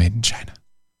it's made in China.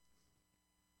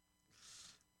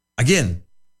 Again,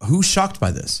 who's shocked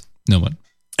by this? No one.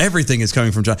 Everything is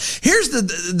coming from China. Here's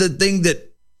the thing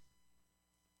that,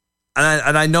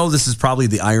 and I know this is probably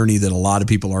the irony that a lot of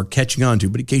people are catching on to,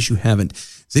 but in case you haven't,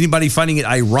 is anybody finding it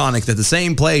ironic that the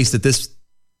same place that this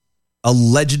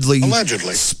allegedly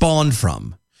spawned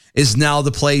from is now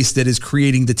the place that is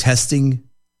creating the testing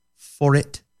for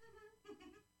it?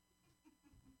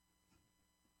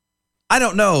 I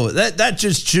don't know. That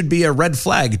just should be a red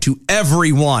flag to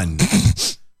everyone.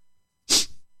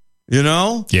 You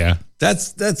know? Yeah.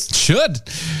 That's should,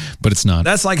 but it's not.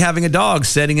 That's like having a dog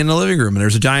sitting in the living room and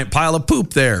there's a giant pile of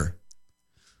poop there.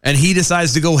 And he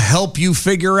decides to go help you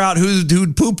figure out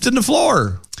who pooped in the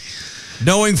floor,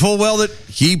 knowing full well that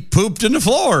he pooped in the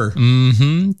floor.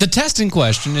 Mm-hmm. The test in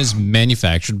question is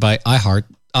manufactured by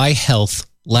iHealth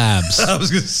Labs. I was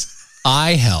going to say.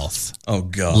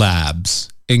 iHealth Labs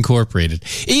Incorporated.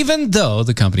 Even though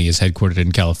the company is headquartered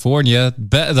in California,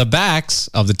 the backs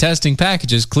of the testing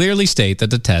packages clearly state that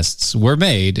the tests were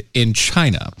made in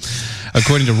China.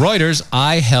 According to Reuters,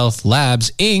 iHealth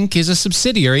Labs Inc. is a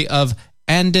subsidiary of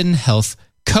Anden Health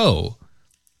Co.,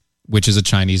 which is a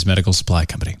Chinese medical supply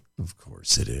company. Of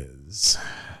course it is.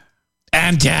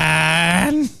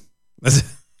 Anden!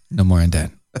 No more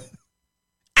Anden.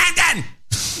 Anden!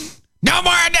 No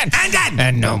more Anden!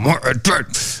 And no more Anden!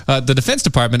 The Defense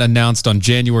Department announced on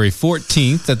January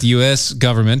 14th that the U.S.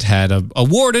 government had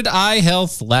awarded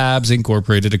iHealth Labs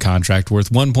Incorporated a contract worth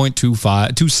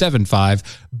 $1.275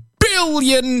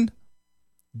 billion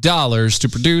to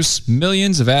produce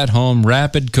millions of at-home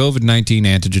rapid COVID-19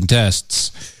 antigen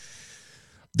tests.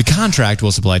 The contract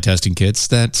will supply testing kits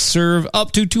that serve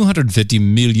up to 250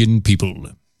 million people.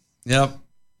 Yep.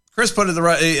 Chris put it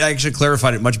I actually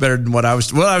clarified it much better than what I was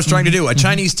trying to do. A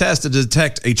Chinese test to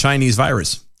detect a Chinese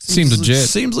virus. Seems legit.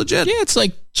 Seems legit. Yeah, it's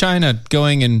like China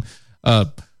going and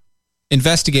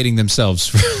investigating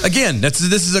themselves. Again, this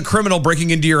is a criminal breaking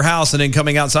into your house and then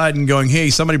coming outside and going, hey,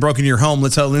 somebody broke into your home.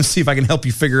 Let's see if I can help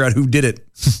you figure out who did it.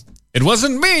 It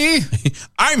wasn't me.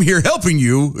 I'm here helping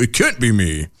you. It can't be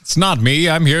me. It's not me.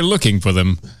 I'm here looking for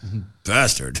them.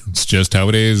 Bastard. It's just how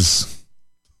it is.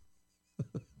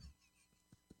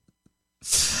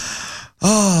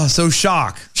 Oh, so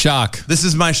shock. Shock. This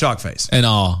is my shock face. And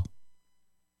awe.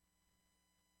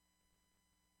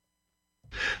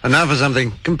 And now for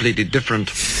something completely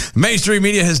different. Mainstream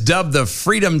media has dubbed the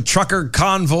Freedom Trucker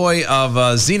Convoy of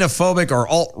a xenophobic or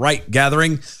alt-right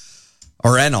gathering,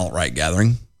 or an alt-right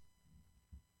gathering.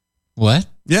 What?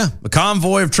 Yeah, a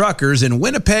convoy of truckers in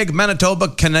Winnipeg, Manitoba,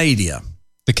 Canada.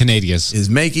 The Canadians. Is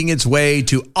making its way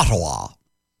to Ottawa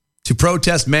to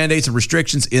protest mandates and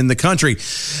restrictions in the country.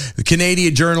 The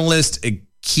Canadian journalist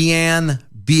Kian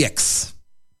Biex,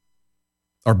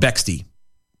 or Bexty.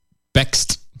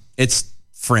 Bext. It's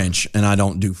French, and I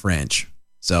don't do French,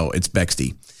 so it's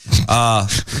Bexty.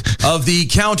 Of the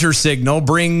counter signal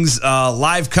brings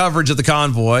live coverage of the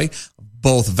convoy,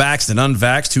 both vaxxed and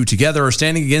unvaxxed, who together are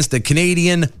standing against the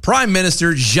Canadian Prime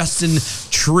Minister Justin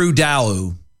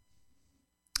Trudeau.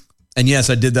 And yes,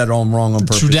 I did that all wrong on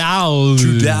purpose. Trudeau.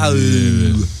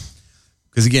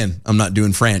 Because again, I'm not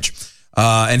doing French.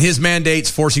 And his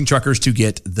mandates forcing truckers to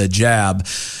get the jab.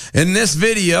 In this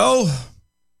video,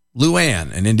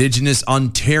 Luann, an Indigenous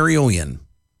Ontarian.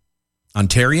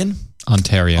 Ontarian?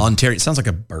 Ontarian. It sounds like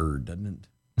a bird, doesn't it?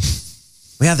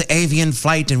 We have the avian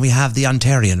flight and we have the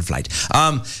Ontarian flight.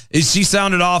 She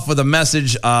sounded off with a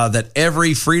message that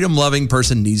every freedom-loving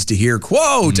person needs to hear.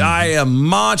 Quote, I am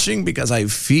marching because I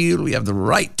feel we have the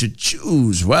right to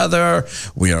choose whether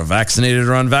we are vaccinated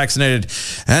or unvaccinated.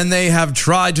 And they have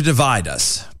tried to divide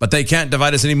us, but they can't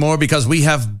divide us anymore because we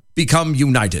have become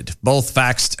united, both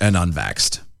vaxxed and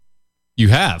unvaxxed. You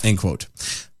have. End quote.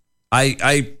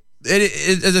 It's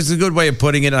a good way of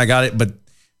putting it, and I got it, but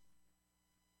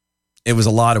it was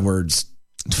a lot of words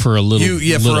for a little,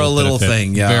 for a little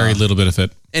thing. Yeah, very little bit of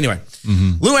it. Anyway,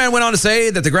 Luann went on to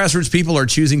say that the grassroots people are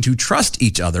choosing to trust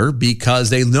each other because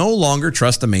they no longer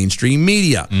trust the mainstream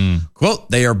media.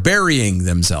 Quote, they are burying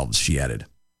themselves, she added.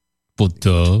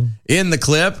 In the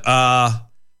clip,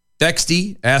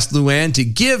 Bexty asked Luann to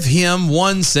give him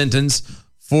one sentence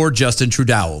for Justin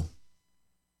Trudeau.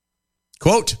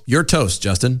 Quote, you're toast,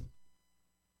 Justin.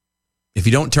 If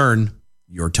you don't turn,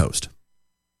 you're toast.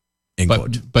 End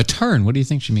quote. But turn, what do you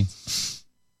think she means?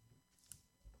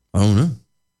 I don't know.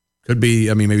 Could be,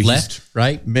 I mean, maybe left,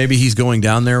 right? Maybe he's going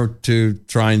down there to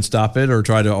try and stop it or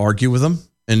try to argue with him.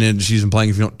 And then she's implying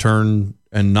if you don't turn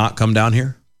and not come down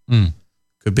here.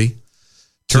 Could be.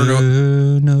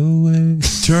 Turn away.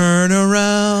 Turn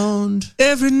around.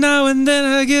 Every now and then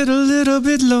I get a little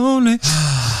bit lonely.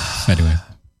 Anyway.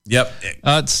 Yep.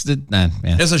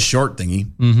 It's a short thingy,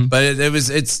 but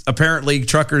it's apparently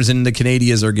truckers in the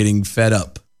Canadians are getting fed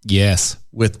up. Yes.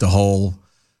 With the whole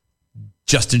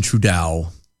Justin Trudeau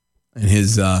and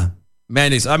his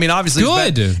mandates. I mean, obviously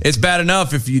it's bad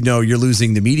enough if you're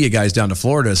losing the media guys down to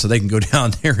Florida so they can go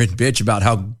down there and bitch about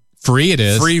how free it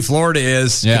is. Free Florida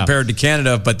is compared to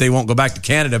Canada, but they won't go back to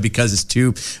Canada because it's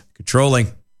too controlling.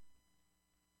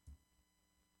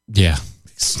 Yeah.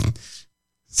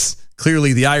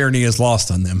 Clearly, the irony is lost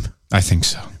on them. I think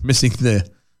so. Missing the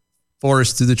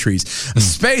forest through the trees. A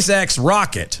SpaceX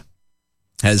rocket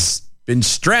has been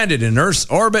stranded in Earth's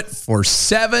orbit for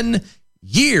 7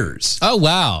 years. Oh,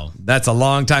 wow. That's a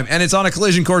long time. And it's on a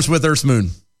collision course with Earth's moon.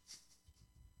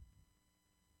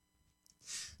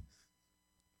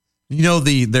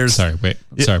 Sorry, wait.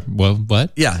 Sorry. Well,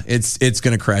 what? Yeah, it's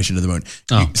going to crash into the moon.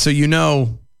 Oh. So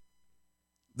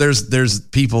there's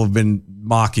people have been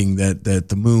mocking that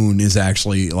the moon is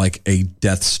actually like a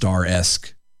Death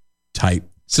Star-esque type.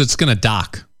 So it's going to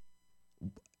dock.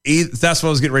 That's what I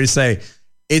was getting ready to say.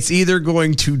 It's either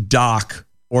going to dock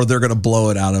or they're going to blow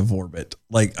it out of orbit,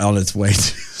 like on its way.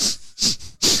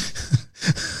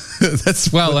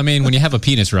 I mean, when you have a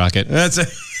penis rocket,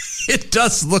 it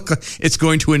does look like it's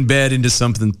going to embed into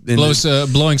something.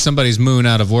 Blowing somebody's moon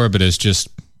out of orbit is just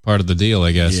part of the deal,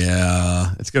 I guess.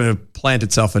 Yeah. It's going to plant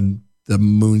itself in the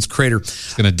moon's crater.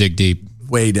 It's going to dig deep.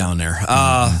 Way down there.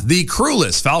 The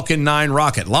crewless Falcon 9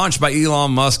 rocket launched by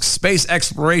Elon Musk's space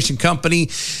exploration company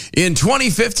in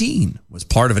 2015 was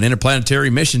part of an interplanetary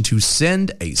mission to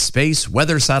send a space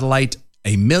weather satellite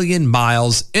 1 million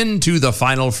miles into the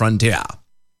final frontier.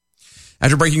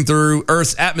 After breaking through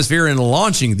Earth's atmosphere and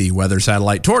launching the weather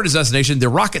satellite toward its destination, the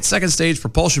rocket's second stage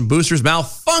propulsion boosters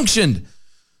malfunctioned,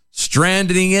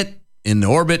 stranding it in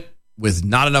orbit with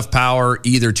not enough power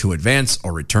either to advance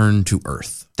or return to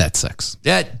Earth. That sucks.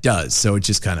 That does. So it's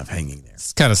just kind of hanging there.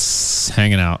 It's kind of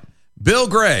hanging out. Bill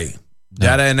Gray,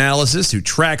 data analyst who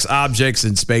tracks objects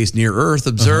in space near Earth,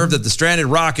 observed that the stranded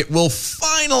rocket will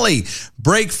finally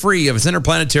break free of its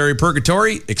interplanetary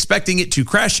purgatory, expecting it to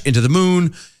crash into the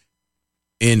moon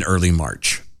in early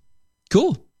March.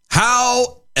 Cool.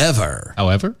 However,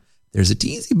 there's a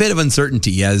teensy bit of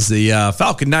uncertainty as the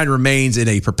Falcon 9 remains in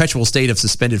a perpetual state of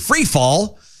suspended free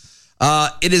fall.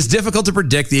 It is difficult to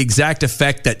predict the exact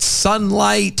effect that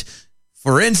sunlight,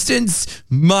 for instance,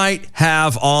 might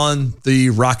have on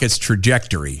the rocket's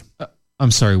trajectory.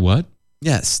 I'm sorry, what?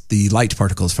 Yes, the light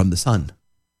particles from the sun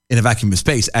in a vacuum of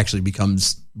space actually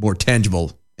becomes more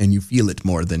tangible and you feel it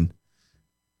more than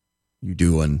you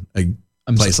do on a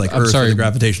place like Earth with a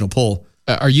gravitational pull.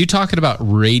 Are you talking about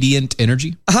radiant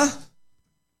energy?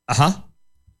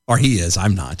 Or he is.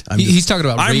 I'm not. He's talking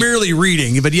about... I'm merely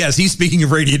reading, but yes, he's speaking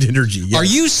of radiant energy. Yes. Are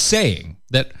you saying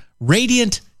that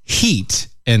radiant heat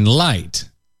and light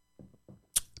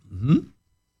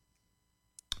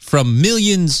from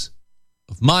millions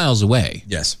of miles away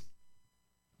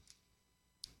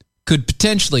could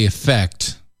potentially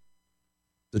affect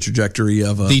the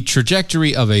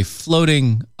trajectory of a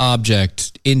floating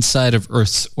object inside of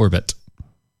Earth's orbit?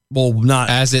 Well, not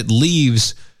as it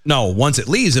leaves. No, once it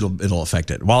leaves, it'll affect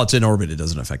it. While it's in orbit, it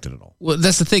doesn't affect it at all. Well,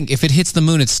 that's the thing. If it hits the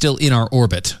moon, it's still in our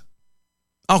orbit.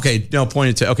 Okay, no,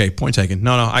 point taken.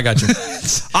 No, I got you.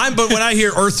 But when I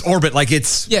hear Earth's orbit, like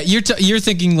it's you're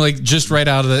thinking like just right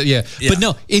out of the But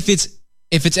no, if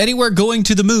it's anywhere going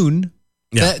to the moon,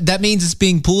 Yeah. That means it's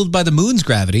being pulled by the moon's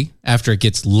gravity after it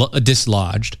gets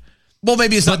dislodged. Well,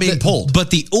 maybe it's not being pulled.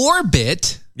 But the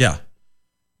orbit... Yeah.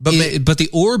 But the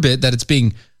orbit that it's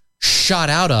being shot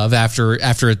out of after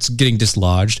it's getting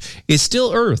dislodged is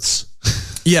still Earth's.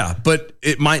 Yeah, but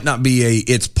it might not be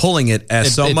it's pulling it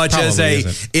as so much as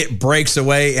it breaks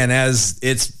away, and as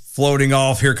it's floating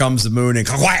off, here comes the moon and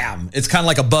wham! It's kind of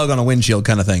like a bug on a windshield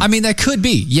kind of thing. I mean, that could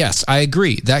be. Yes, I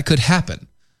agree. That could happen.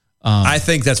 I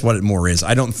think that's what it more is.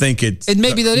 I don't think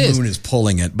the moon is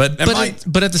pulling it, but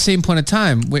but at the same point in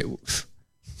time,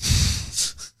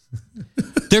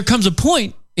 there comes a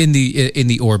point in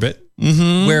the orbit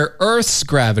where Earth's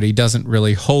gravity doesn't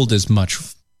really hold as much.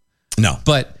 No,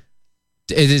 but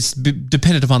it is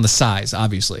dependent upon the size,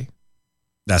 obviously.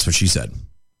 That's what she said.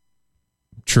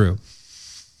 True.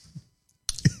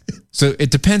 So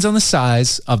it depends on the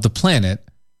size of the planet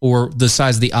or the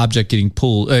size of the object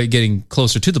getting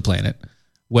closer to the planet,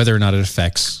 whether or not it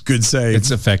affects. Good save.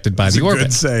 It's affected by the orbit.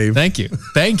 Good save. Thank you.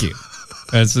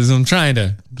 I'm trying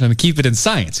to keep it in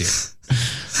science here.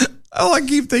 All I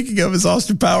keep thinking of is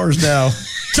Austin Powers now.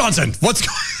 Johnson, what's going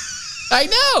on? I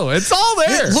know. It's all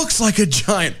there. It looks like a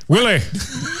giant. Willie,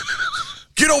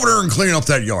 get over there and clean up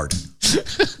that yard.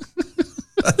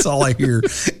 That's all I hear.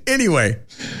 Anyway,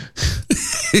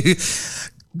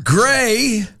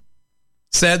 Gray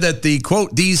said that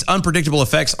these unpredictable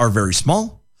effects are very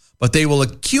small, but they will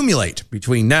accumulate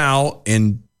between now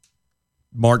and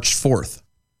March 4th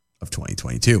of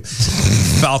 2022.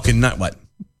 Falcon 9, what?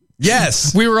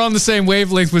 Yes. We were on the same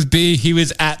wavelength with B. He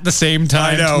was at the same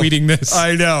time tweeting this.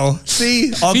 I know. See?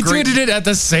 He tweeted it at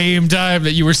the same time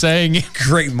that you were saying it.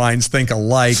 Great minds think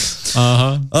alike.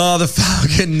 The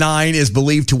Falcon 9 is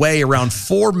believed to weigh around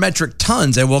 4 metric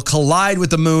tons and will collide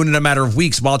with the moon in a matter of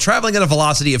weeks while traveling at a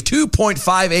velocity of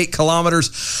 2.58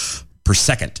 kilometers per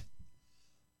second.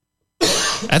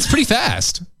 That's pretty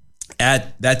fast. That's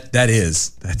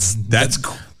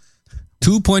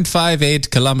 2.58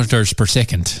 kilometers per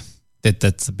second.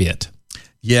 That's a bit.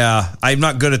 Yeah, I'm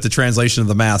not good at the translation of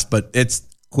the math, but it's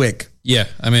quick. Yeah,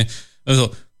 I mean,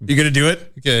 you gonna do it?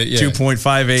 Okay, yeah.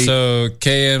 2.58. So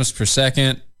kms per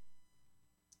second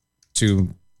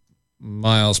to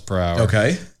miles per hour.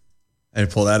 Okay, and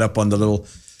pull that up on the little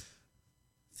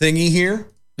thingy here.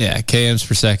 Yeah, kms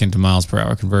per second to miles per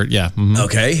hour convert. Yeah. Mm-hmm.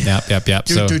 Okay. Yep.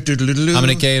 So how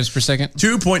many kms per second?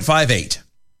 2.58.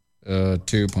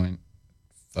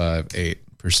 2.58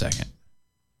 per second.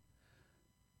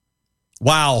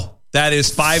 Wow. That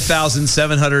is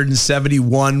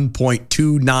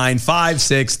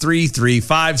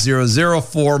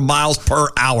 5,771.2956335004 miles per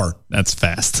hour. That's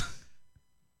fast.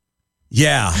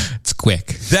 Yeah. It's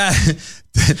quick.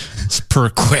 It's per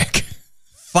quick.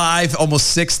 Almost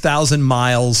 6,000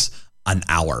 miles an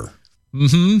hour.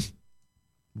 Mm-hmm.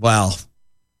 Wow.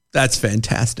 That's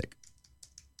fantastic.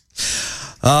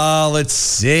 Let's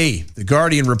see. The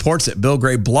Guardian reports that Bill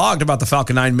Gray blogged about the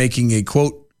Falcon 9 making a,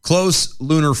 quote, close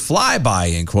lunar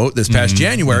flyby, end quote, this past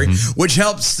January, which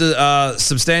helps to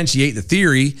substantiate the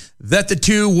theory that the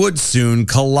two would soon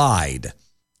collide.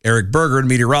 Eric Berger, a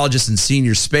meteorologist and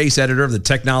senior space editor of the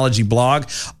technology blog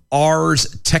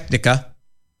Ars Technica.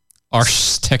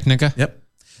 Yep.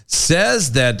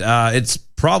 Says that it's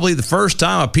probably the first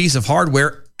time a piece of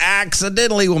hardware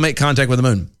accidentally will make contact with the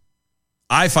moon.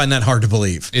 I find that hard to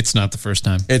believe. It's not the first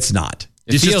time. It's not.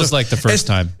 It feels like the first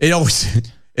time. It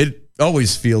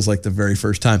always feels like the very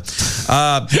first time.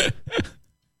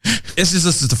 This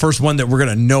is the first one that we're going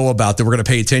to know about, that we're going to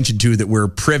pay attention to, that we're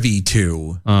privy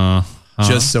to.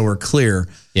 Just so we're clear.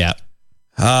 Yeah.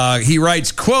 He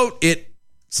writes, quote,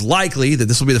 it's likely that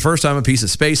this will be the first time a piece of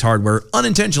space hardware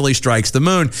unintentionally strikes the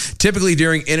moon. Typically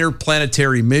during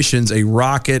interplanetary missions, a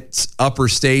rocket's upper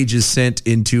stage is sent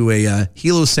into a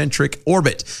heliocentric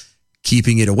orbit,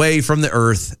 keeping it away from the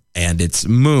Earth and its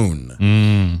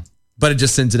moon. But it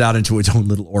just sends it out into its own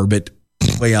little orbit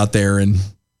way out there in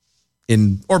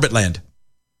orbit land.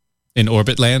 In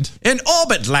orbit land? In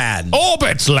orbit land.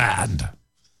 Orbit land.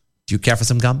 Do you care for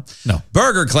some gum? No.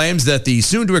 Berger claims that the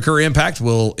soon-to-occur impact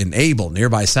will enable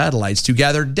nearby satellites to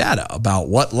gather data about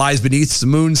what lies beneath the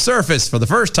moon's surface for the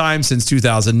first time since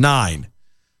 2009.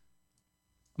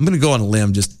 I'm going to go on a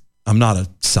limb. I'm not a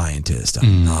scientist.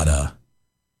 I'm not a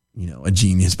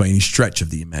genius by any stretch of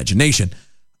the imagination.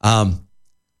 I'm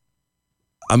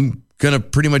going to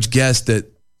pretty much guess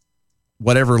that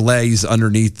whatever lays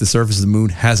underneath the surface of the moon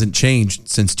hasn't changed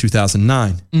since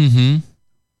 2009. Mm-hmm.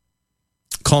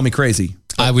 Call me crazy.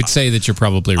 I would say that you're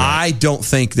probably right. I don't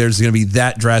think there's going to be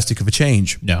that drastic of a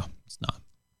change. No, it's not.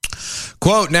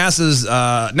 Quote,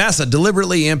 NASA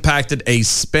deliberately impacted a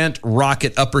spent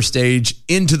rocket upper stage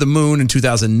into the moon in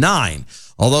 2009.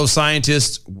 Although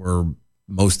scientists were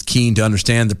most keen to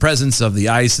understand the presence of the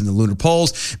ice in the lunar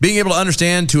poles, being able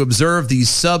to observe the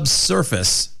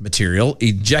subsurface material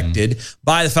ejected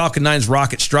by the Falcon 9's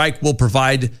rocket strike will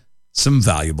provide some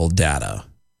valuable data.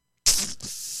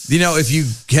 You know, if you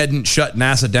hadn't shut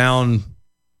NASA down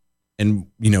and,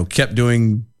 kept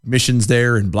doing missions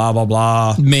there and blah, blah,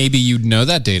 blah. Maybe you'd know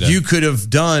that data. You could have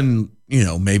done,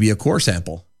 maybe a core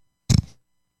sample.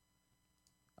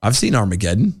 I've seen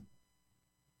Armageddon.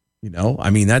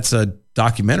 That's a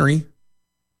documentary.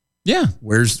 Yeah.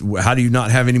 How do you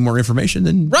not have any more information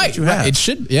than what you have? Right. It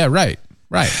should. Yeah, right.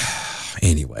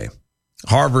 Anyway,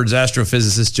 Harvard's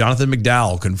astrophysicist Jonathan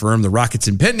McDowell confirmed the rocket's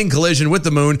impending collision with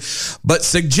the moon, but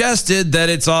suggested that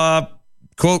it's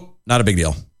quote, not a big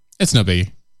deal. It's no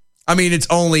biggie. It's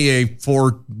only a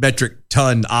 4 metric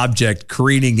ton object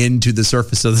careening into the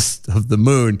surface of the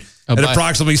moon at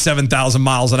approximately 7,000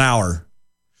 miles an hour.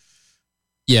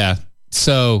 Yeah.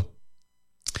 So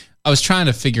I was trying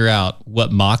to figure out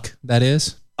what Mach that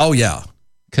is. Oh, yeah.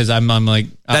 Because I'm like,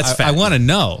 that's I want to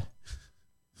know.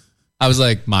 I was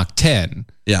like, Mach 10.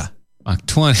 Yeah. Mach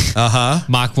 20.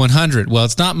 Mach 100. Well,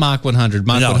 it's not Mach 100.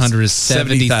 Mach 100 is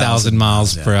 70,000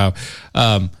 miles per hour.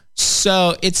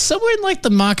 So it's somewhere in like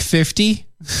the Mach 50.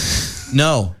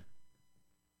 No,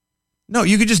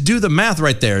 you could just do the math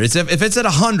right there. If it's at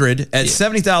 100, at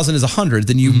 70,000 is 100,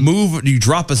 then you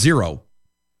drop a zero.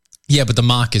 Yeah, but the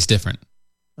Mach is different.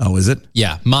 Oh, is it?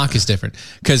 Yeah, Mach is different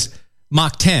because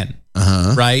Mach 10,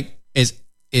 right,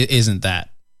 isn't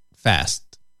that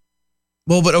fast.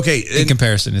 Well, but okay, in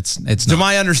comparison, it's to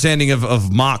my understanding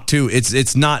of Mach 2,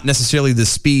 it's not necessarily the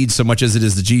speed so much as it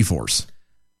is the G-force.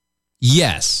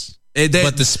 Yes,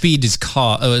 but the speed is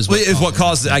what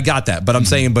caused it. I got that, but I'm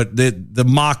saying, but the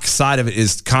Mach side of it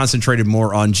is concentrated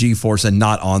more on G-force and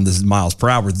not on the miles per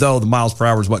hour. Though the miles per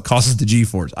hour is what causes the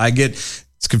G-force. I get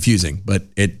it's confusing, but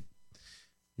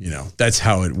that's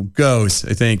how it goes.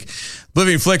 I think.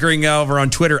 Oblivion flickering over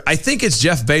on Twitter. I think it's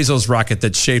Jeff Bezos' rocket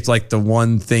that's shaped like the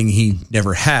one thing he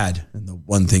never had and the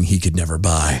one thing he could never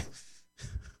buy.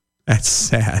 That's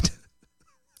sad.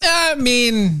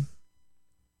 Maybe.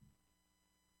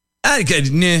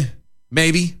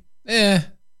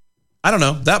 I don't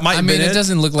know. That might. It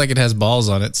doesn't look like it has balls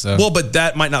on it. So but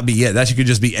that might not be it. That could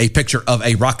just be a picture of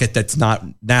a rocket that's not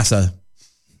NASA.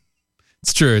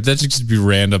 It's true. That should just be a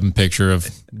random picture of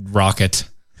rocket.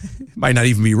 It might not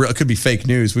even be real. It could be fake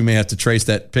news. We may have to trace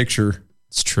that picture.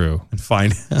 It's true. And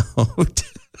find out.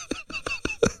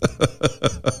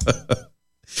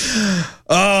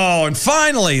 Oh, and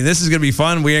finally, this is going to be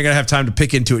fun. We ain't going to have time to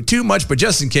pick into it too much, but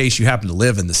just in case you happen to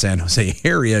live in the San Jose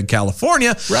area,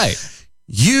 California, right?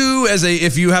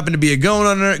 If you happen to be a gun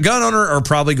owner, are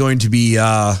probably going to be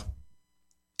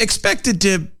expected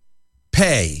to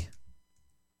pay.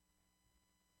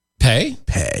 Pay?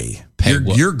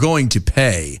 You're going to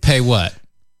pay. Pay what?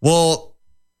 Well,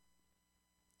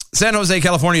 San Jose,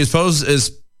 California is poised.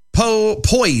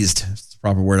 That's the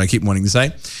proper word I keep wanting to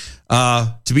say.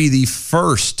 To be the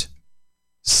first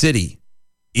city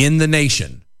in the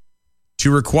nation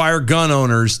to require gun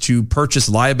owners to purchase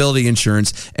liability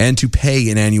insurance and to pay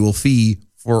an annual fee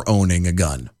for owning a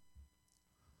gun.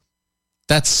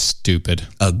 That's stupid.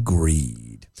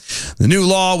 Agreed. The new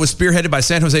law was spearheaded by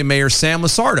San Jose Mayor Sam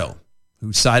Lasardo,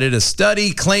 who cited a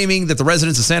study claiming that the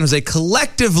residents of San Jose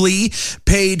collectively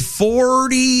paid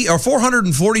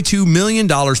 $442 million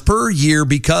per year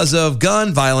because of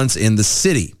gun violence in the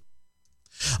city.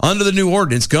 Under the new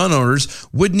ordinance, gun owners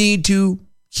would need to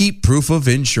keep proof of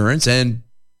insurance and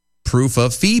proof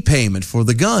of fee payment for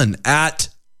the gun at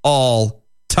all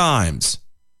times.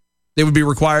 They would be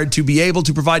required to be able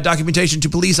to provide documentation to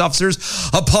police officers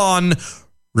upon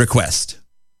request.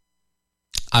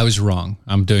 I was wrong.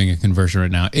 I'm doing a conversion right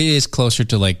now. It is closer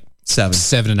to like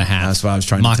 7.5. That's what I was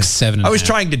trying Mach to 7.5. I was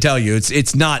trying to tell you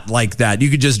it's not like that. You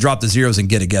could just drop the zeros and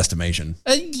get a guesstimation.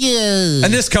 Yeah.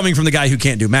 And this coming from the guy who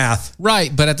can't do math.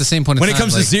 Right, but at the same point in when time, it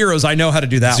comes to zeros, I know how to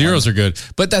do that. Zeros are good.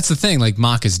 But that's the thing, like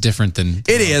Mach is different than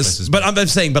it is. But I'm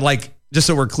saying, but like just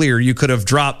so we're clear, you could have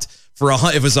dropped for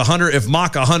if it was 100, if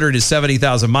Mach 100 is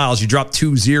 70,000 miles, you drop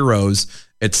 2 zeros,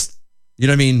 it's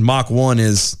Mach 1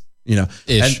 is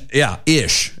ish. And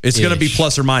ish. It's going to be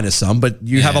plus or minus some, but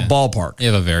you have a ballpark. You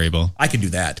have a variable. I can do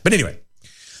that. But anyway.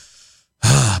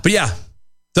 But yeah,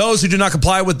 those who do not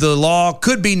comply with the law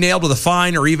could be nailed with a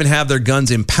fine or even have their guns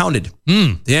impounded.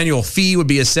 The annual fee would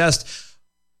be assessed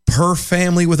per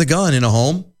family with a gun in a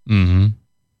home. Mm-hmm.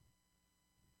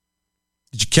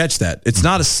 Did you catch that? It's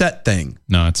not a set thing.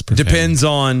 No, it's per It depends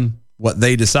on what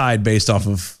they decide based off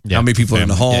of how many people are in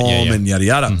the home and yada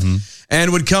yada,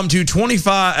 and would come to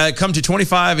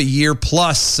 25 a year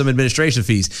plus some administration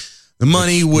fees. The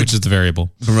money which is the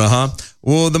variable.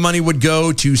 Well, the money would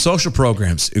go to social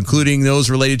programs, including those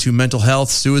related to mental health,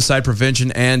 suicide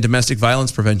prevention, and domestic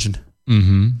violence prevention.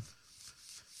 Gun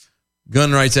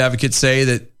rights advocates say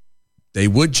that they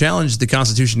would challenge the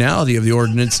constitutionality of the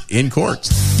ordinance in courts.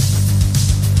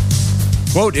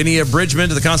 Quote, any abridgment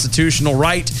of the constitutional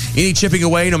right, any chipping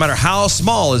away, no matter how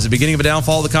small, is the beginning of a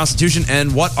downfall of the Constitution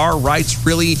and what our rights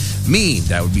really mean.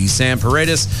 That would be Sam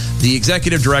Paredes, the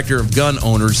executive director of Gun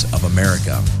Owners of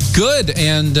America. Good,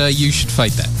 and you should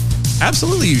fight that.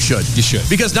 Absolutely, you should. You should.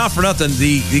 Because not for nothing,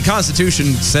 the Constitution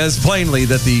says plainly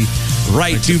that the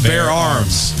right to bear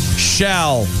arms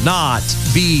shall not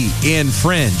be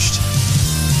infringed.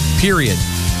 Period.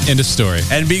 End of story.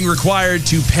 And being required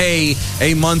to pay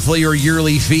a monthly or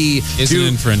yearly fee is an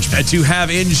infringement. To have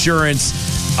insurance,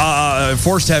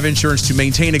 forced to have insurance to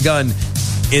maintain a gun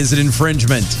is an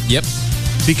infringement. Yep.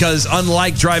 Because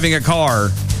unlike driving a car,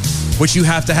 which you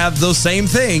have to have those same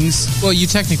things. Well, you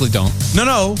technically don't.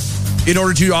 No. In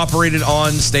order to operate it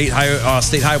on state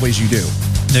highways, you do.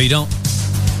 No, you don't.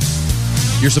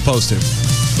 You're supposed to.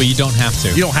 But you don't have to.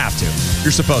 You don't have to.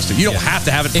 You're supposed to. You don't have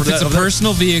to have it. If it's a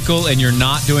personal vehicle and you're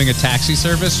not doing a taxi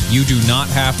service, you do not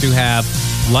have to have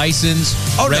license,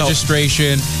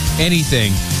 registration,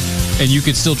 anything, and you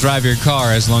can still drive your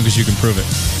car as long as you can prove it.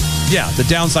 Yeah, the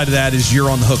downside of that is you're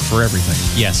on the hook for everything.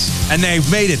 Yes. And they've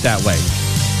made it that way.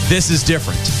 This is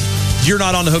different. You're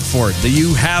not on the hook for it.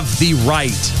 You have the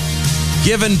right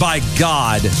given by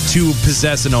God to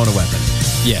possess and own a weapon.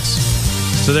 Yes.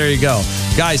 So there you go.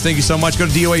 Guys, thank you so much. Go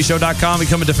to DOAShow.com.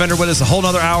 Become a defender with us. A whole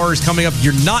nother hour is coming up.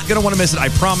 You're not going to want to miss it. I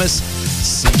promise.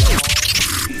 See you.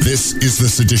 This is the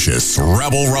seditious,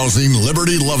 rabble-rousing,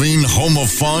 liberty-loving, home of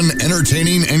fun,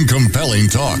 entertaining, and compelling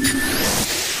talk.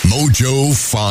 Mojo 5.